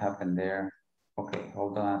see what happened there. Okay,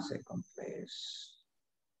 hold on a second, please.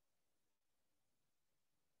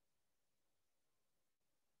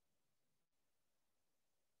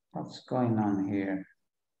 What's going on here?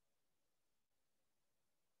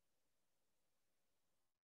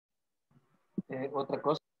 Otra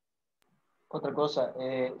cosa,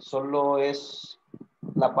 solo es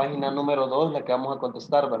la página número 2 la que vamos a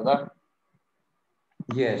contestar, ¿verdad?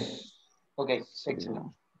 Yes. Ok, excelente.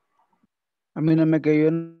 A mí no me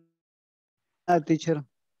cayó nada, teacher.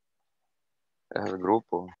 Es el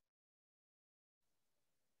grupo.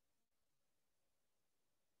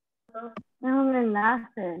 Es un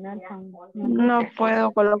enlace, Nelson. No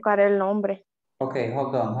puedo colocar el nombre. Okay,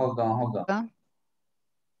 hold on.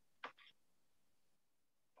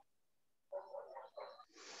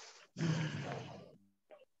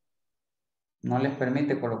 No les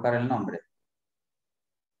permite colocar el nombre.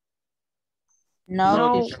 No,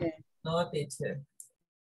 No. teacher. No, teacher.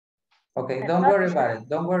 Okay, don't worry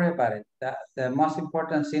about it. The most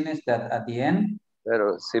important thing is that at the end.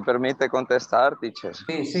 Pero sí permite contestar, teacher.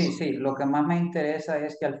 Sí. Lo que más me interesa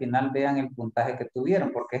es que al final vean el puntaje que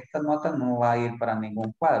tuvieron, porque esta nota no va a ir para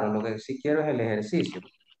ningún cuadro. Lo que sí quiero es el ejercicio.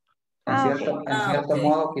 En cierto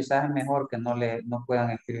modo, quizás es mejor que no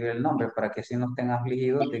puedan escribir el nombre para que así no estén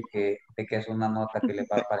afligidos de que es una nota que les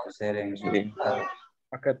va a aparecer en su resultado.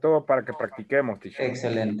 Más que todo para que practiquemos, teacher.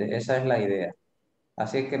 Excelente, esa es la idea.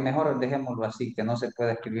 Así que mejor dejémoslo así, que no se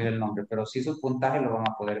puede escribir el nombre, pero sí su puntaje lo van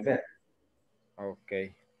a poder ver.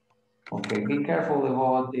 Okay. Okay, be careful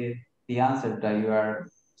about the answer that you are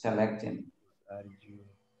selecting.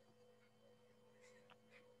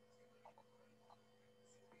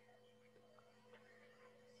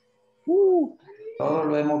 Todo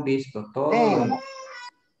lo hemos visto, todo lo hemos...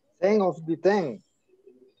 10 of the 10.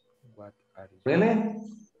 ¿Really?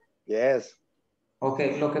 Yes. Ok,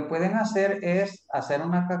 lo que pueden hacer es hacer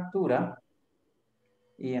una captura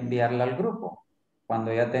y enviarla al grupo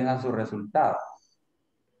cuando ya tengan su resultado.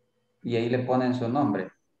 Y ahí le ponen su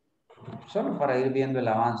nombre. Solo para ir viendo el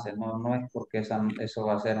avance, no es porque eso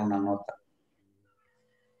va a ser una nota.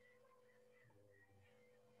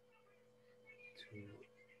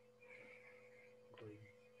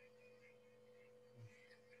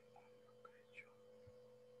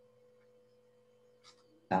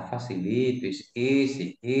 Está facilito, es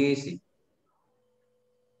easy.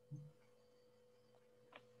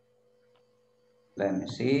 Let me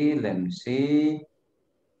see.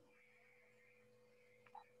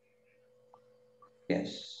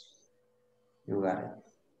 Yes, you got it.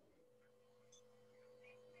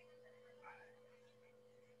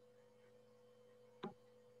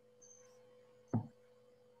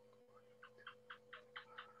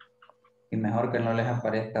 Y mejor que no les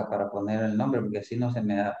aparezca para poner el nombre, porque así no se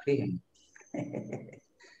me da, fijen.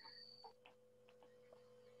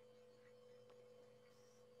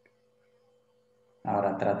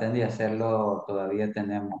 Ahora traten de hacerlo, todavía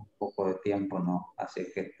tenemos un poco de tiempo, ¿no? Así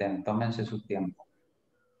que tómense su tiempo.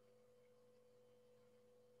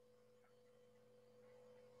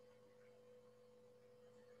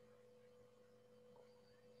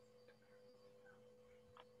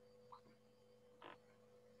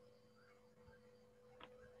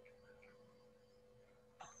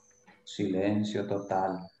 Silencio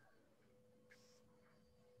total.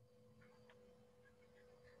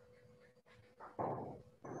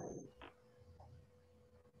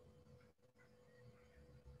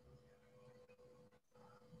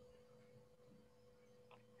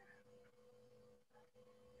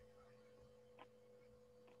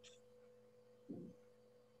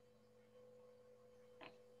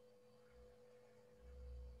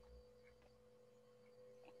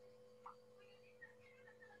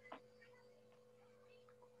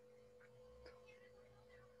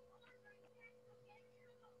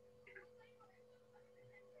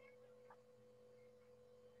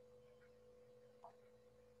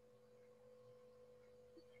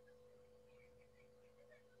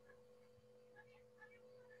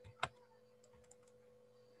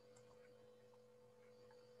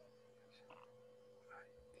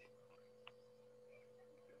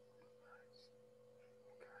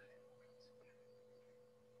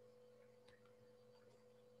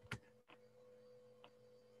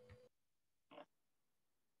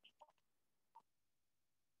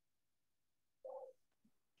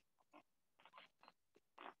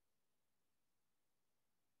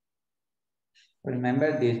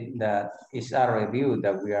 Remember this, that is a review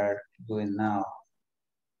that we are doing now.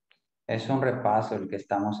 Es un repaso el que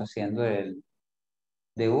estamos haciendo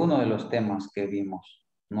de uno de los temas que vimos.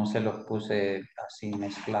 No se los puse así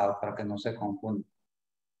mezclados para que no se confundan.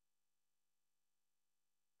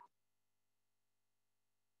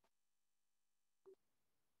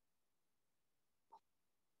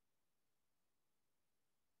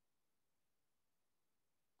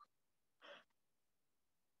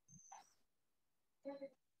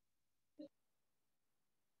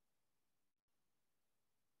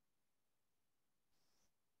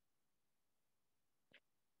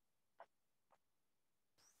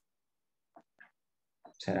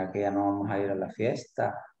 ¿Será que ya no vamos a ir a la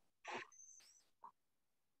fiesta?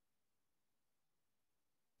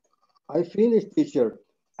 I finished, teacher.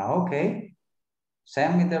 Okay.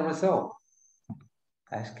 Send me the result.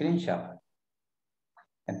 A screenshot.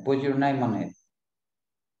 And put your name on it.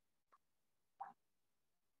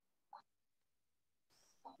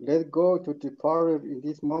 Let's go to the parlor in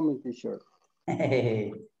this moment, teacher.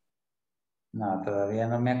 No, todavía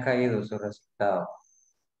no me ha caído su resultado.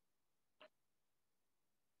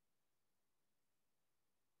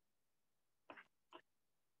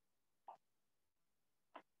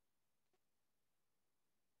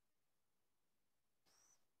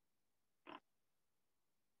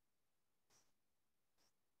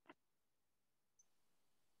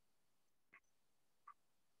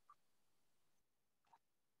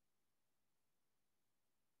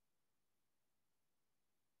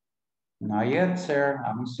 Not yet, sir.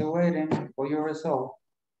 I'm still waiting for your result.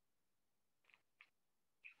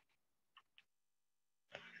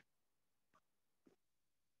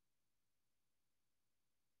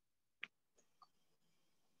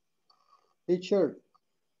 Teacher,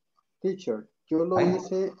 yo lo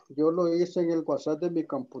hice en el WhatsApp de mi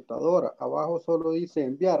computadora. Abajo solo dice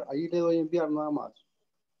enviar. Ahí le doy enviar nada más.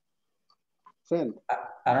 Send.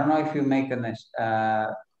 I don't know if you make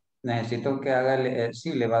necesito que haga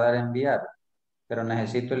sí, le va a dar enviar, pero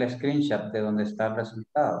necesito el screenshot de donde está el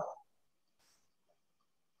resultado.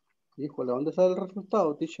 Híjole, ¿dónde sale el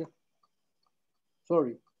resultado, teacher?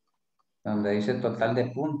 Sorry. Donde dice total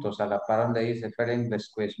de puntos, a la par donde dice Fair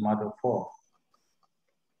English Quiz Model 4.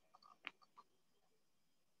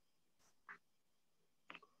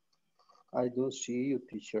 I don't see you,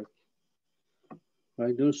 teacher.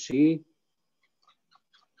 I don't see.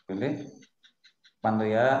 ¿Vale? Cuando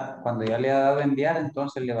ya le ha dado enviar,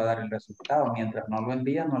 entonces le va a dar el resultado. Mientras no lo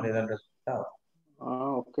envía, no le da el resultado.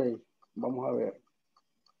 Ah, ok. Vamos a ver.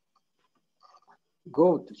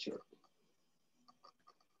 Go, teacher.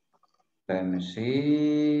 Let me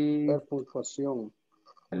see. Ver puntuación.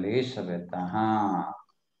 Elizabeth, ajá.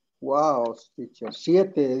 Wow, teacher.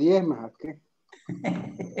 7 de 10 me saqué.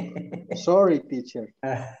 Sorry, teacher.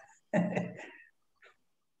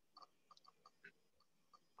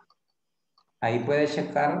 Ahí puede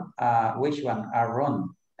checar which one are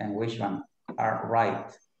wrong and which one are right.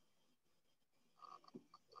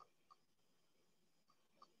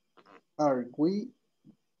 Are we?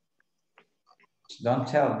 Don't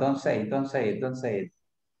say it.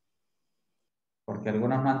 Porque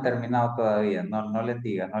algunos no han terminado todavía. No les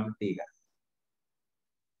diga.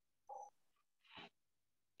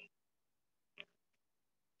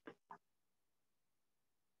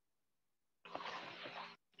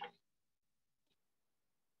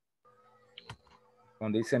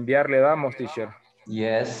 Cuando dice enviar, le damos, teacher.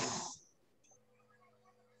 Yes.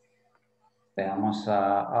 Veamos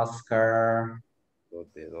a Oscar.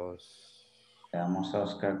 2 de 2. Veamos a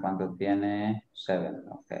Oscar cuando tiene 7.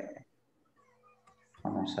 Ok.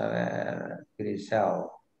 Vamos a ver. Grisel.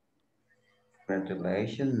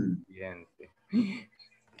 Congratulations. Siguiente.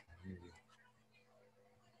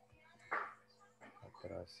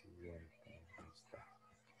 Atrás, siguiente. Ahí está.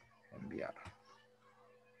 Enviar.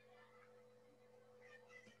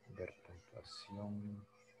 Ver puntuación.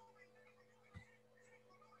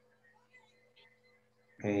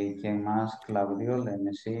 Ok, ¿quién más? Claudio, let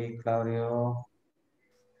me see, Claudio.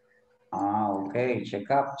 Ok, check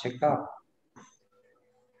up.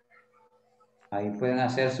 Ahí pueden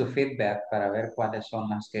hacer su feedback para ver cuáles son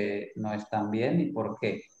las que no están bien y por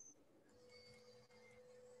qué.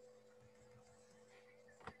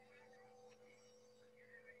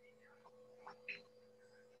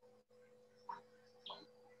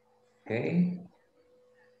 Ok.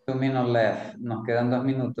 2 minutes left. Nos quedan 2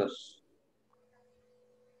 minutos.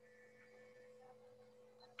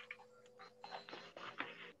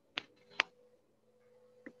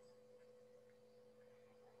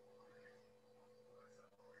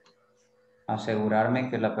 Asegurarme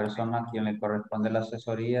que la persona a quien le corresponde la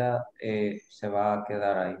asesoría se va a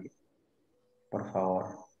quedar ahí. Por favor.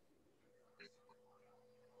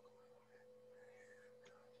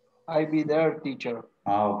 I'll be there, teacher.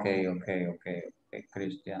 Ok,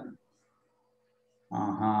 Christian.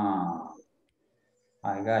 Ajá.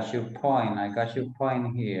 I got your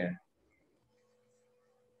point here.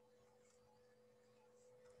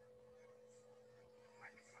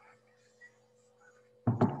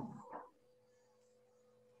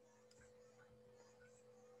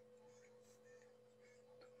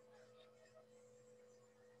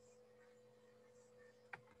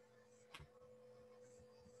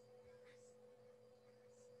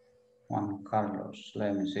 Juan Carlos.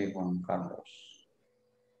 Let me see Juan Carlos.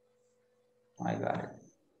 I got it.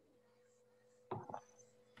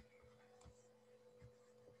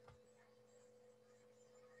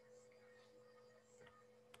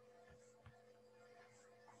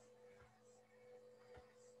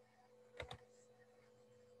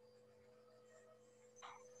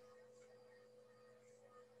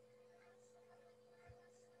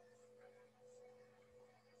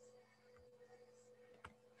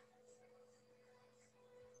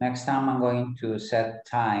 Next time I'm going to set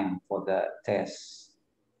time for the test.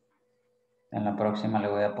 En la próxima le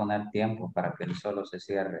voy a poner tiempo para que él solo se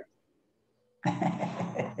cierre.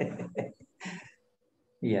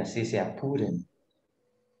 Y así se apuren.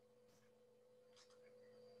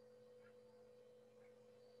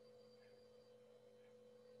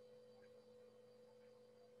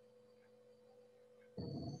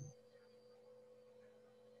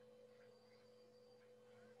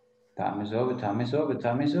 Time is over, time is over,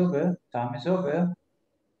 time is over, time is over.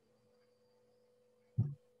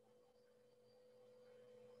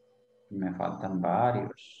 Me faltan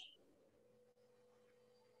varios.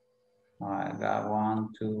 I got 1,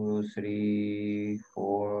 2, 3,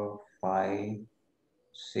 4, 5,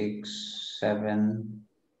 6, 7,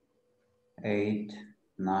 8,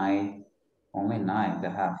 9. Only 9 the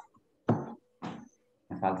half.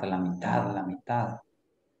 Me falta la mitad, la mitad.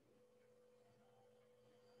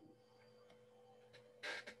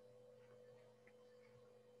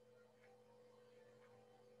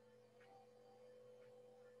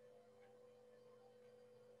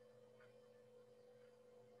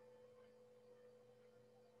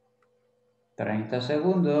 $30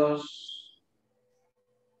 segundos.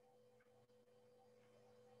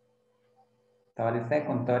 30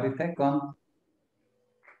 seconds, 30 seconds.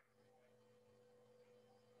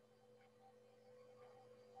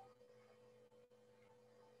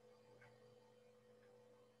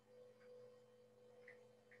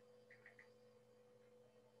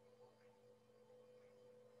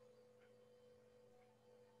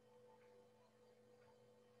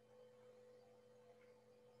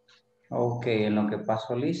 Ok, en lo que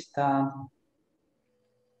paso lista,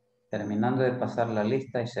 terminando de pasar la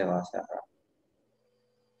lista y se va a cerrar.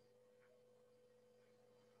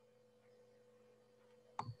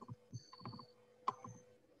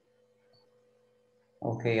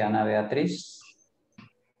 Ok, Ana Beatriz.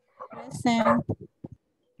 Present.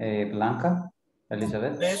 Blanca,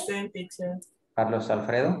 Elizabeth. Present, teacher. Carlos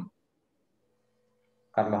Alfredo.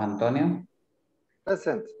 Carlos Antonio.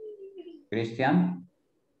 Present. Cristian.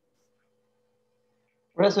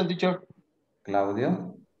 Present, teacher.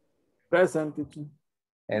 Claudio. Present, teacher.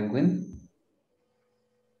 Edwin.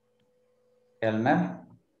 Elmer.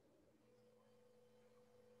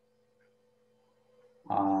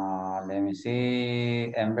 Let me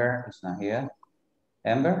see. Amber is not here.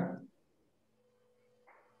 Amber.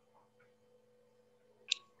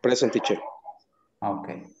 Present, teacher.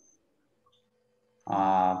 Okay.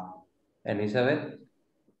 Elizabeth.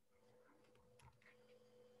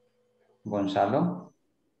 Gonzalo.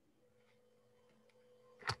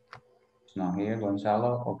 It's not here.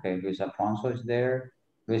 Gonzalo. Okay. Luis Alfonso is there.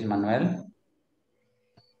 Luis Manuel.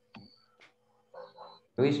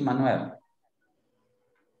 Luis Manuel.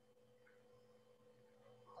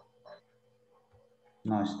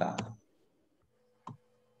 No está.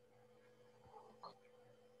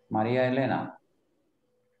 María Elena.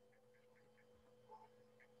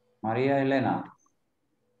 María Elena.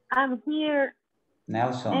 I'm here.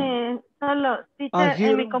 Nelson. Solo, teacher,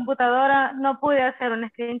 en mi computadora no pude hacer un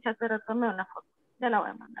screenshot, pero tomé una foto. Ya la voy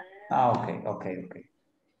a mandar. Ok, ok, ok.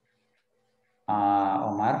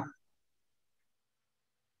 Omar.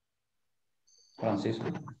 Francisco.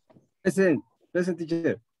 Present. Present,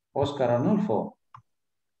 teacher. Oscar Arnulfo.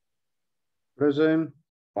 Present.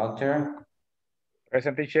 Walter.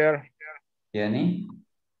 Present, teacher. Jenny.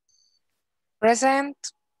 Present.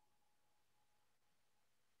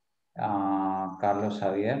 Carlos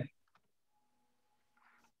Javier.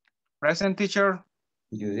 Present, teacher.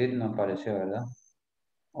 Judith no apareció, ¿verdad?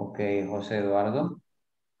 Ok, José Eduardo.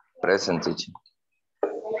 Present, teacher.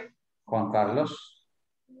 Juan Carlos.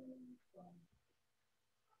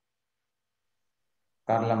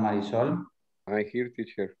 Carla Marisol. I'm here,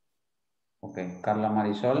 teacher. Ok, Carla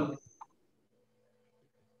Marisol.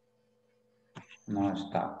 No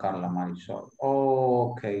está Carla Marisol.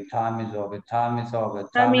 Ok, time is over, time is over, A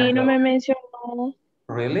time mí is no over. me mencionó.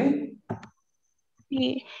 Really?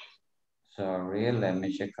 Sí. Sorry, let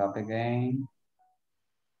me check up again.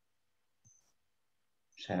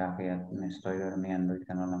 ¿Será que ya me estoy durmiendo y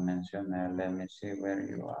que no lo mencioné? Let me see where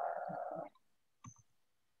you are.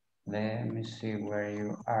 Let me see where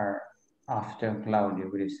you are. After Claudio,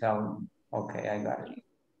 Grisel. Okay, I got it.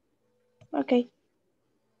 Okay.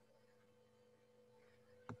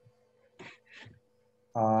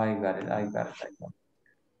 I got it.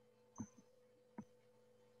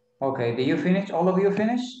 Okay, did you finish? All of you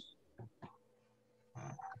finish?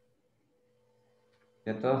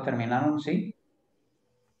 ¿Ya todos terminaron? ¿Sí?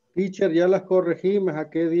 Teacher, ya las corregí, me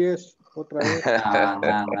saqué 10 otra vez.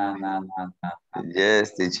 No.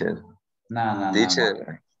 Yes, teacher. No.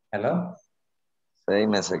 Teacher. Hello? Sí,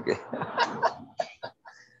 me saqué.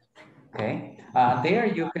 Okay.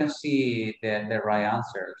 There you can see the right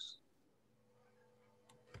answers.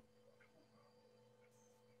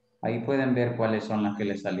 Ahí pueden ver cuáles son las que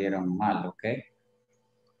le salieron mal, ¿ok?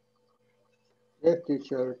 Yes,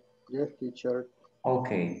 teacher. Yes, teacher.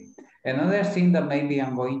 Okay. Another thing that maybe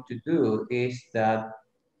I'm going to do is that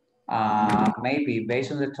maybe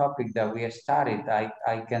based on the topic that we started, I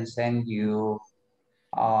can send you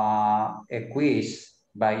a quiz,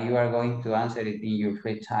 but you are going to answer it in your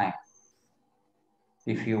free time,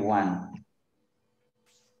 if you want.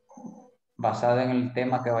 Basado en el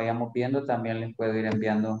tema que vayamos viendo, también les puedo ir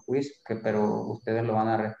enviando un quiz, pero ustedes lo van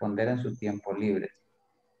a responder en su tiempo libre.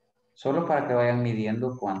 Solo para que vayan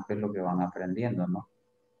midiendo cuánto es lo que van aprendiendo, ¿no?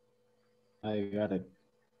 I got it.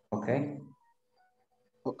 Ok.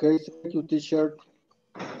 Ok, thank you, teacher.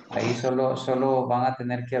 Ahí solo van a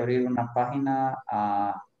tener que abrir una página.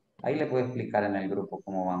 Ahí les voy a explicar en el grupo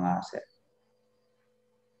cómo van a hacer.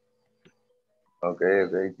 Ok,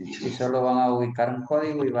 teacher. Y solo van a ubicar un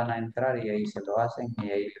código y van a entrar y ahí se lo hacen y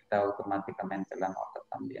ahí les da automáticamente la nota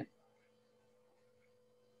también.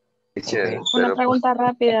 Teacher, Okay. Una pregunta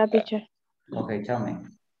rápida, teacher. Ok, chame.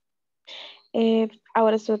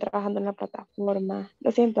 Ahora estoy trabajando en la plataforma.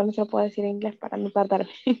 Lo siento, no se puede decir en inglés para no tardarme.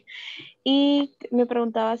 Y me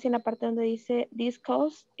preguntaba si en la parte donde dice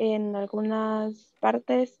discuss, en algunas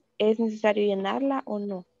partes es necesario llenarla o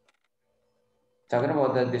no. Talking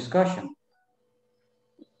about the discussion.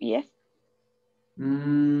 Yes.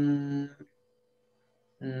 No,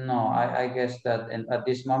 I guess that at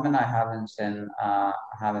this moment I haven't said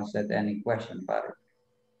any question about it.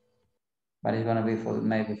 But it's gonna be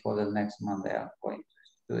maybe for the next Monday. I'm going to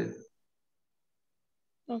do it.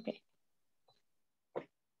 Okay.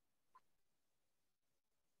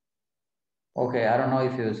 Okay, I don't know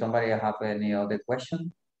if somebody have any other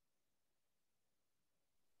question.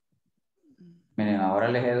 Miren, ahora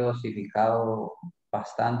les he dosificado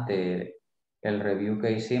bastante el review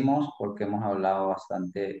que hicimos porque hemos hablado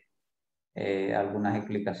bastante, algunas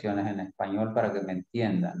explicaciones en español para que me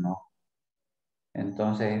entiendan, ¿no?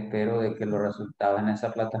 Entonces espero de que los resultados en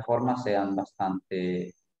esa plataforma sean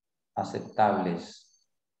bastante aceptables,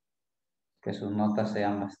 que sus notas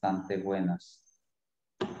sean bastante buenas,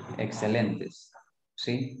 excelentes,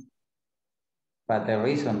 ¿sí? But the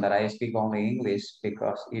reason that I speak only English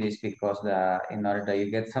because in order that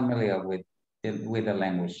you get familiar with the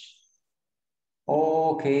language.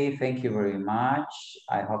 Okay, thank you very much.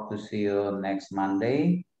 I hope to see you next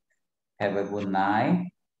Monday. Have a good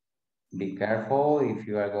night. Be careful if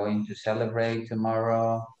you are going to celebrate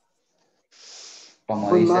tomorrow.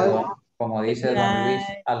 Como dice don Luis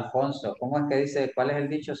Alfonso. ¿Cómo es que dice? ¿Cuál es el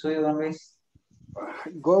dicho suyo, don Luis?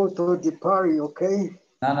 Go to the party, okay?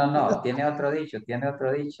 No. Tiene otro dicho.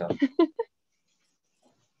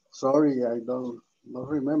 Sorry, I don't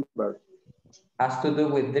remember. Has to do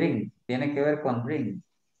with drink. Tiene que ver con drink.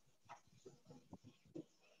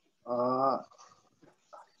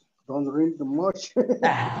 Don't drink too much.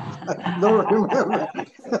 I don't remember.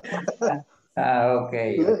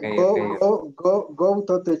 Okay. Go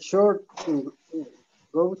to the church.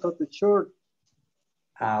 Go to the church.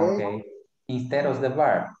 Okay. Instead of the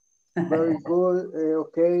bar. Very good.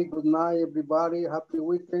 Okay. Good night, everybody. Happy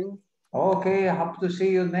weekend. Okay. I hope to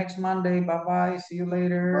see you next Monday. Bye-bye. See you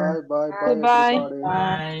later. Bye. Bye.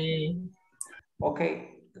 Bye. Okay.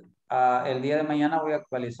 El día de mañana voy a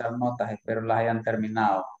actualizar notas. Espero las hayan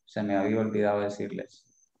terminado. Se me había olvidado decirles.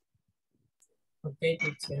 Okay,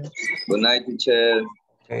 teacher. Good night, teacher.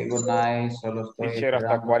 Okay, good night. Solo estoy Teacher,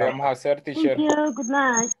 ¿hasta cuál vamos a hacer, teacher? Thank you. Good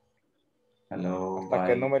night. Hello, ¿Hasta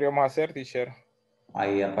qué número vamos a hacer, teacher?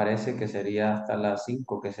 Ahí aparece que sería hasta las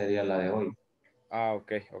 5, que sería la de hoy.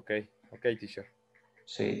 Ok, teacher.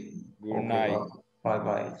 Sí. Good night.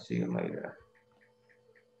 Bye. See you later.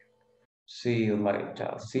 See you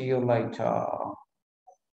later.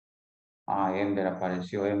 Ember,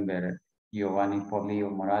 apareció Ember. Giovanni Polillo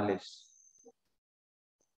Morales.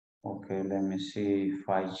 Okay, let me see if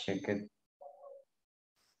I check it.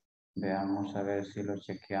 Veamos a ver si lo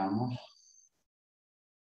chequeamos.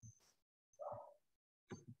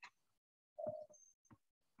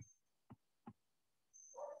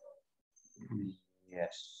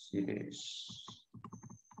 Yes, it is.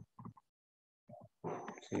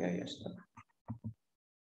 Sí, ahí está.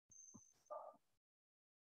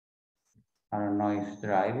 I don't know if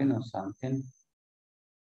driving or something.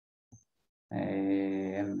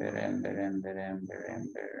 Ember. I'm going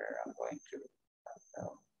to.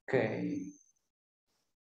 Okay.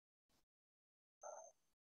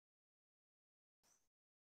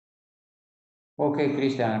 Okay,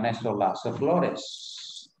 Cristian Ernesto Lazo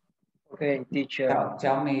Flores. Okay, teacher.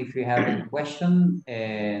 Tell me if you have a question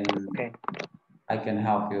and I can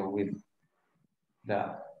help you with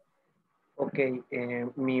that. Ok,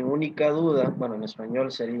 mi única duda, bueno, en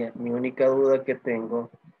español sería, mi única duda que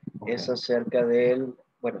tengo es acerca del,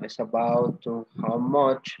 bueno, es about to how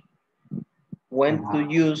much, when to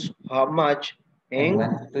use how much, and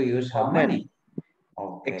when to use how many.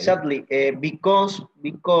 Okay. Exactly, because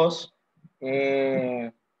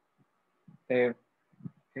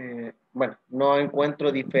bueno, no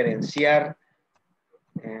encuentro diferenciar,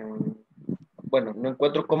 bueno, no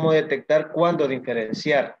encuentro cómo detectar cuándo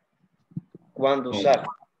diferenciar, cuándo usar.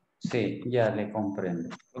 Sí, ya le comprendo.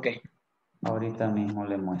 Ok. Ahorita mismo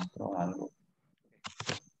le muestro algo.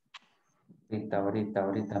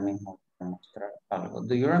 Ahorita mismo le muestro algo.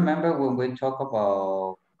 Do you remember when we talk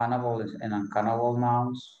about countable and uncountable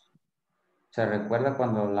nouns? ¿Se recuerda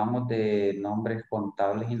cuando hablamos de nombres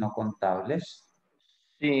contables y no contables?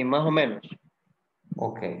 Sí, más o menos.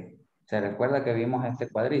 Ok. ¿Se recuerda que vimos este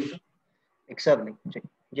cuadrito? Exactly.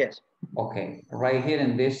 Yes. Okay. Right here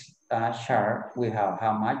in this chart, we have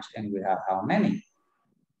how much and we have how many.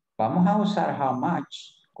 Vamos a usar how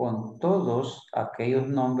much con todos aquellos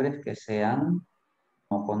nombres que sean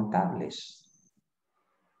no contables.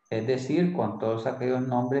 Es decir, con todos aquellos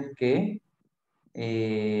nombres que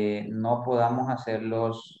no podamos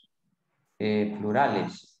hacerlos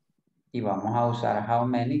plurales. Y vamos a usar how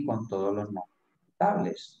many con todos los no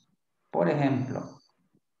contables. Por ejemplo,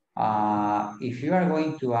 if you are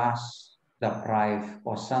going to ask the price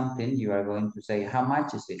of something, you are going to say, how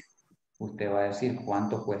much is it? Usted va a decir,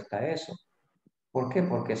 ¿cuánto cuesta eso? ¿Por qué?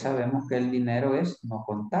 Porque sabemos que el dinero es no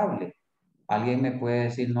contable. Alguien me puede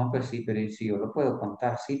decir, no, pues sí, pero sí, yo lo puedo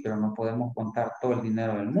contar, sí, pero no podemos contar todo el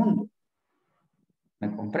dinero del mundo.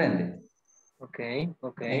 ¿Me comprende? Ok.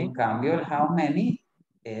 En cambio, el how many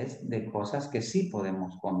es de cosas que sí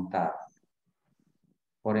podemos contar.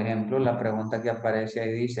 Por ejemplo, la pregunta que aparece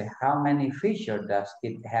ahí dice, how many features does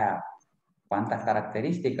it have? ¿Cuántas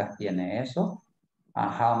características tiene eso?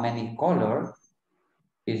 How many colors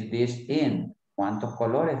is this in? ¿Cuántos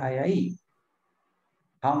colores hay ahí?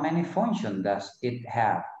 How many functions does it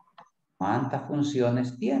have? ¿Cuántas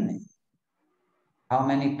funciones tiene? How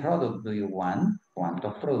many products do you want?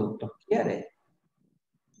 ¿Cuántos productos quiere?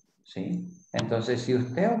 ¿Sí? Entonces, si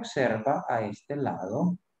usted observa a este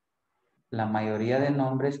lado, la mayoría de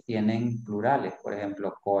nombres tienen plurales. Por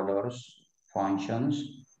ejemplo, colors,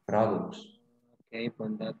 functions, products. Ok,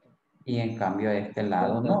 buen dato. Y en cambio a este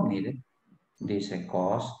lado no, mire. Dice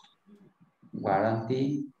cost,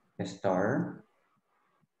 warranty, store.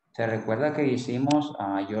 ¿Se recuerda que hicimos,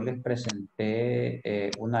 yo les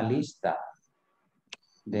presenté una lista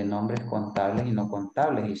de nombres contables y no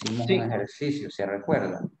contables? Hicimos un ejercicio, ¿se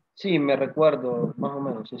recuerda? Sí, me recuerdo, más o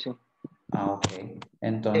menos, sí. Ok.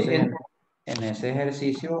 Entonces, en ese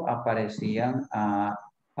ejercicio aparecían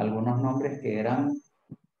algunos nombres que eran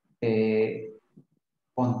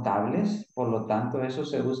contables, por lo tanto,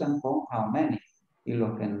 esos se usan con how many. Y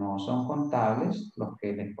los que no son contables, los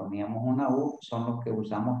que les poníamos una U, son los que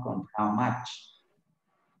usamos con how much.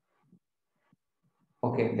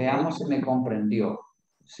 Ok, veamos si me comprendió.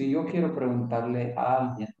 Si yo quiero preguntarle a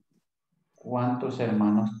alguien cuántos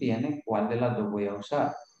hermanos tiene, ¿cuál de las dos voy a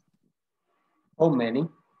usar? How many?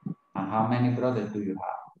 How many brothers do you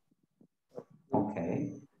have? Ok.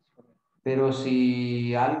 Pero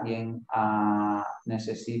si alguien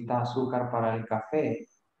necesita azúcar para el café,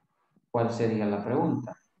 ¿cuál sería la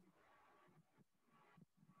pregunta?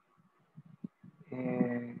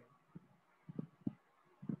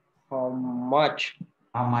 How much?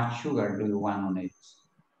 How much sugar do you want on it?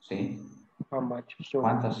 ¿Sí? How much sugar?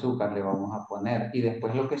 ¿Cuánto azúcar le vamos a poner? Y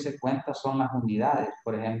después lo que se cuenta son las unidades.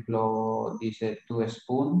 Por ejemplo, dice 2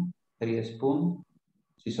 spoon, 3 spoon.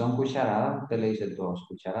 Si son cucharadas, usted le dice 2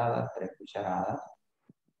 cucharadas, 3 cucharadas.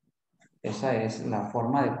 Esa es la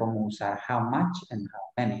forma de cómo usar how much and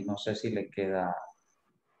how many. No sé si le queda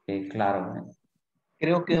claro.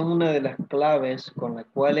 Creo que una de las claves con la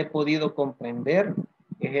cual he podido comprender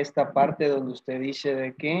es esta parte donde usted dice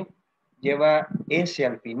de que lleva ese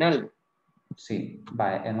al final. Sí,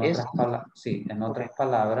 en otras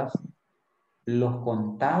palabras, Los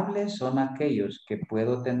contables son aquellos que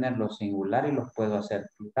puedo tener los singular y los puedo hacer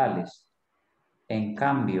plurales. En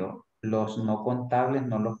cambio, los no contables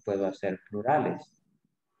no los puedo hacer plurales.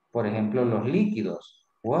 Por ejemplo, los líquidos,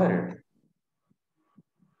 water.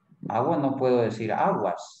 Agua no puedo decir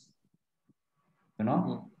aguas,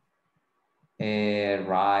 ¿no?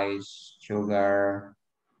 Rice, sugar,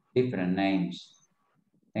 different names.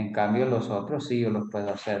 En cambio, los otros sí yo los puedo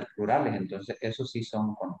hacer plurales, entonces esos sí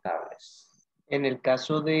son contables. En el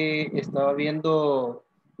caso de, estaba viendo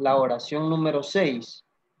la oración número 6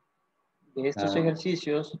 de estos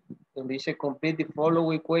ejercicios, donde dice complete the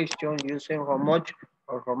following question using how much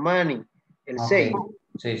or how many. El 6.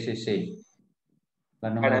 Sí, sí, sí.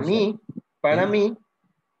 Para mí,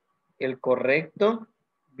 el correcto,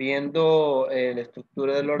 viendo la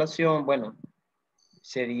estructura de la oración, bueno,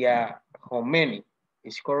 sería how many.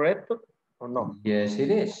 ¿Es correcto o no? Yes, it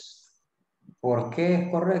is. ¿Por qué es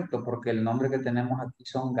correcto? Porque el nombre que tenemos aquí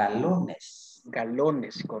son galones.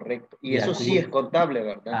 Galones, correcto. Y eso aquí, sí es contable,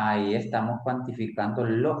 ¿verdad? Ahí estamos cuantificando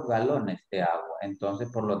los galones de agua.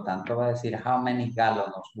 Entonces, por lo tanto, va a decir how many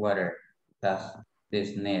gallons of water does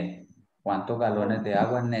this need? ¿Cuántos galones de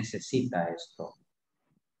agua necesita esto?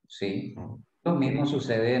 Sí. Lo mismo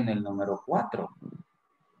sucede en el número 4.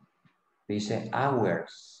 Dice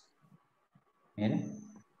hours. Miren.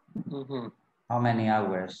 How many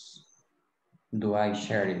hours do I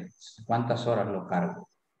share it? ¿Cuántas horas lo cargo?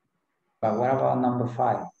 But what about number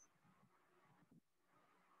 5?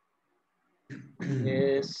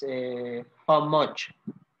 Es how much.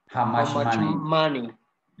 How much money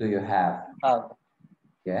do you have?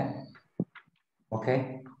 Yeah. Ok,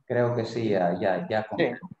 creo que sí, ya. Sí.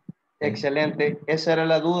 Excelente. Esa era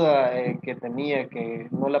la duda que tenía, que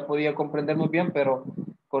no la podía comprender muy bien, pero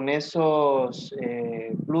con esos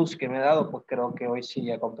plus que me he dado, pues creo que hoy sí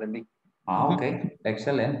ya comprendí. Ok,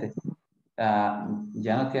 excelente.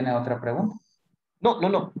 ¿Ya no tiene otra pregunta?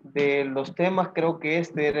 No. De los temas creo que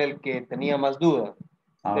este era el que tenía más duda.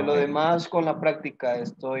 De lo demás, con la práctica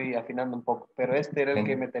estoy afinando un poco, pero este era el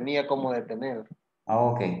que me tenía como detener.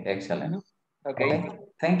 Ok, excelente. Okay.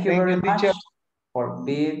 Thank you very much for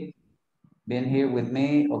being here with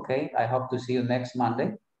me. Okay, I hope to see you next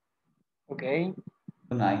Monday. Okay.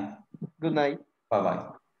 Good night. Good night.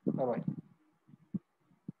 Bye-bye. Bye-bye.